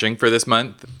else we're watching for this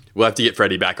month, we'll have to get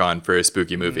Freddie back on for a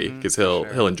spooky movie because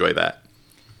he'll enjoy that.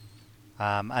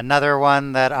 Another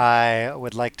one that I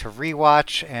would like to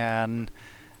rewatch, and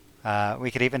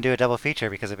we could even do a double feature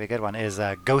because it'd be a good one, is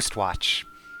Ghost Watch.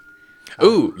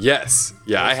 Oh, yes.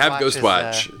 Yeah, I have Ghost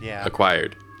Watch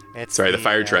acquired. Sorry, the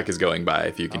fire truck is going by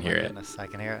if you can hear it. I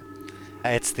can hear it.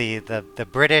 It's the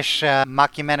British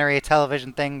mockumentary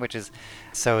television thing, which is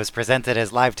presented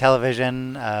as live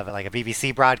television, like a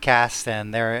BBC broadcast,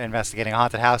 and they're investigating a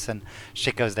haunted house, and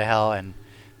shit goes to hell, and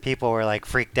people were like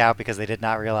freaked out because they did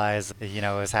not realize, it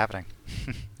was happening.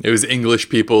 It was English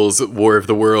people's War of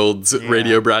the Worlds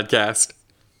radio broadcast.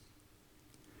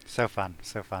 So fun.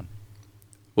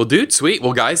 Well, dude, sweet.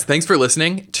 Well, guys, thanks for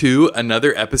listening to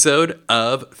another episode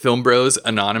of Film Bros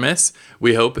Anonymous.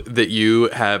 We hope that you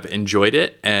have enjoyed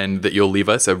it and that you'll leave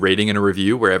us a rating and a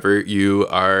review wherever you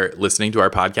are listening to our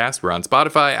podcast. We're on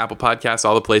Spotify, Apple Podcasts,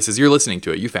 all the places you're listening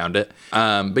to it. You found it.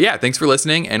 But yeah, thanks for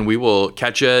listening, and we will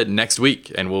catch you next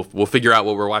week, and we'll figure out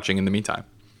what we're watching in the meantime.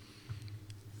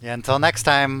 Yeah, until next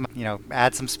time,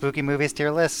 add some spooky movies to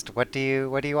your list. What do you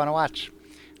want to watch?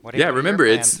 Remember,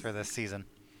 it's for this season.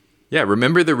 Yeah,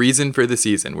 remember the reason for the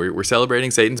season. We're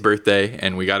celebrating Satan's birthday,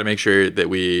 and we got to make sure that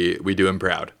we do him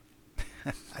proud.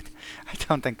 I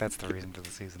don't think that's the reason for the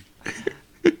season.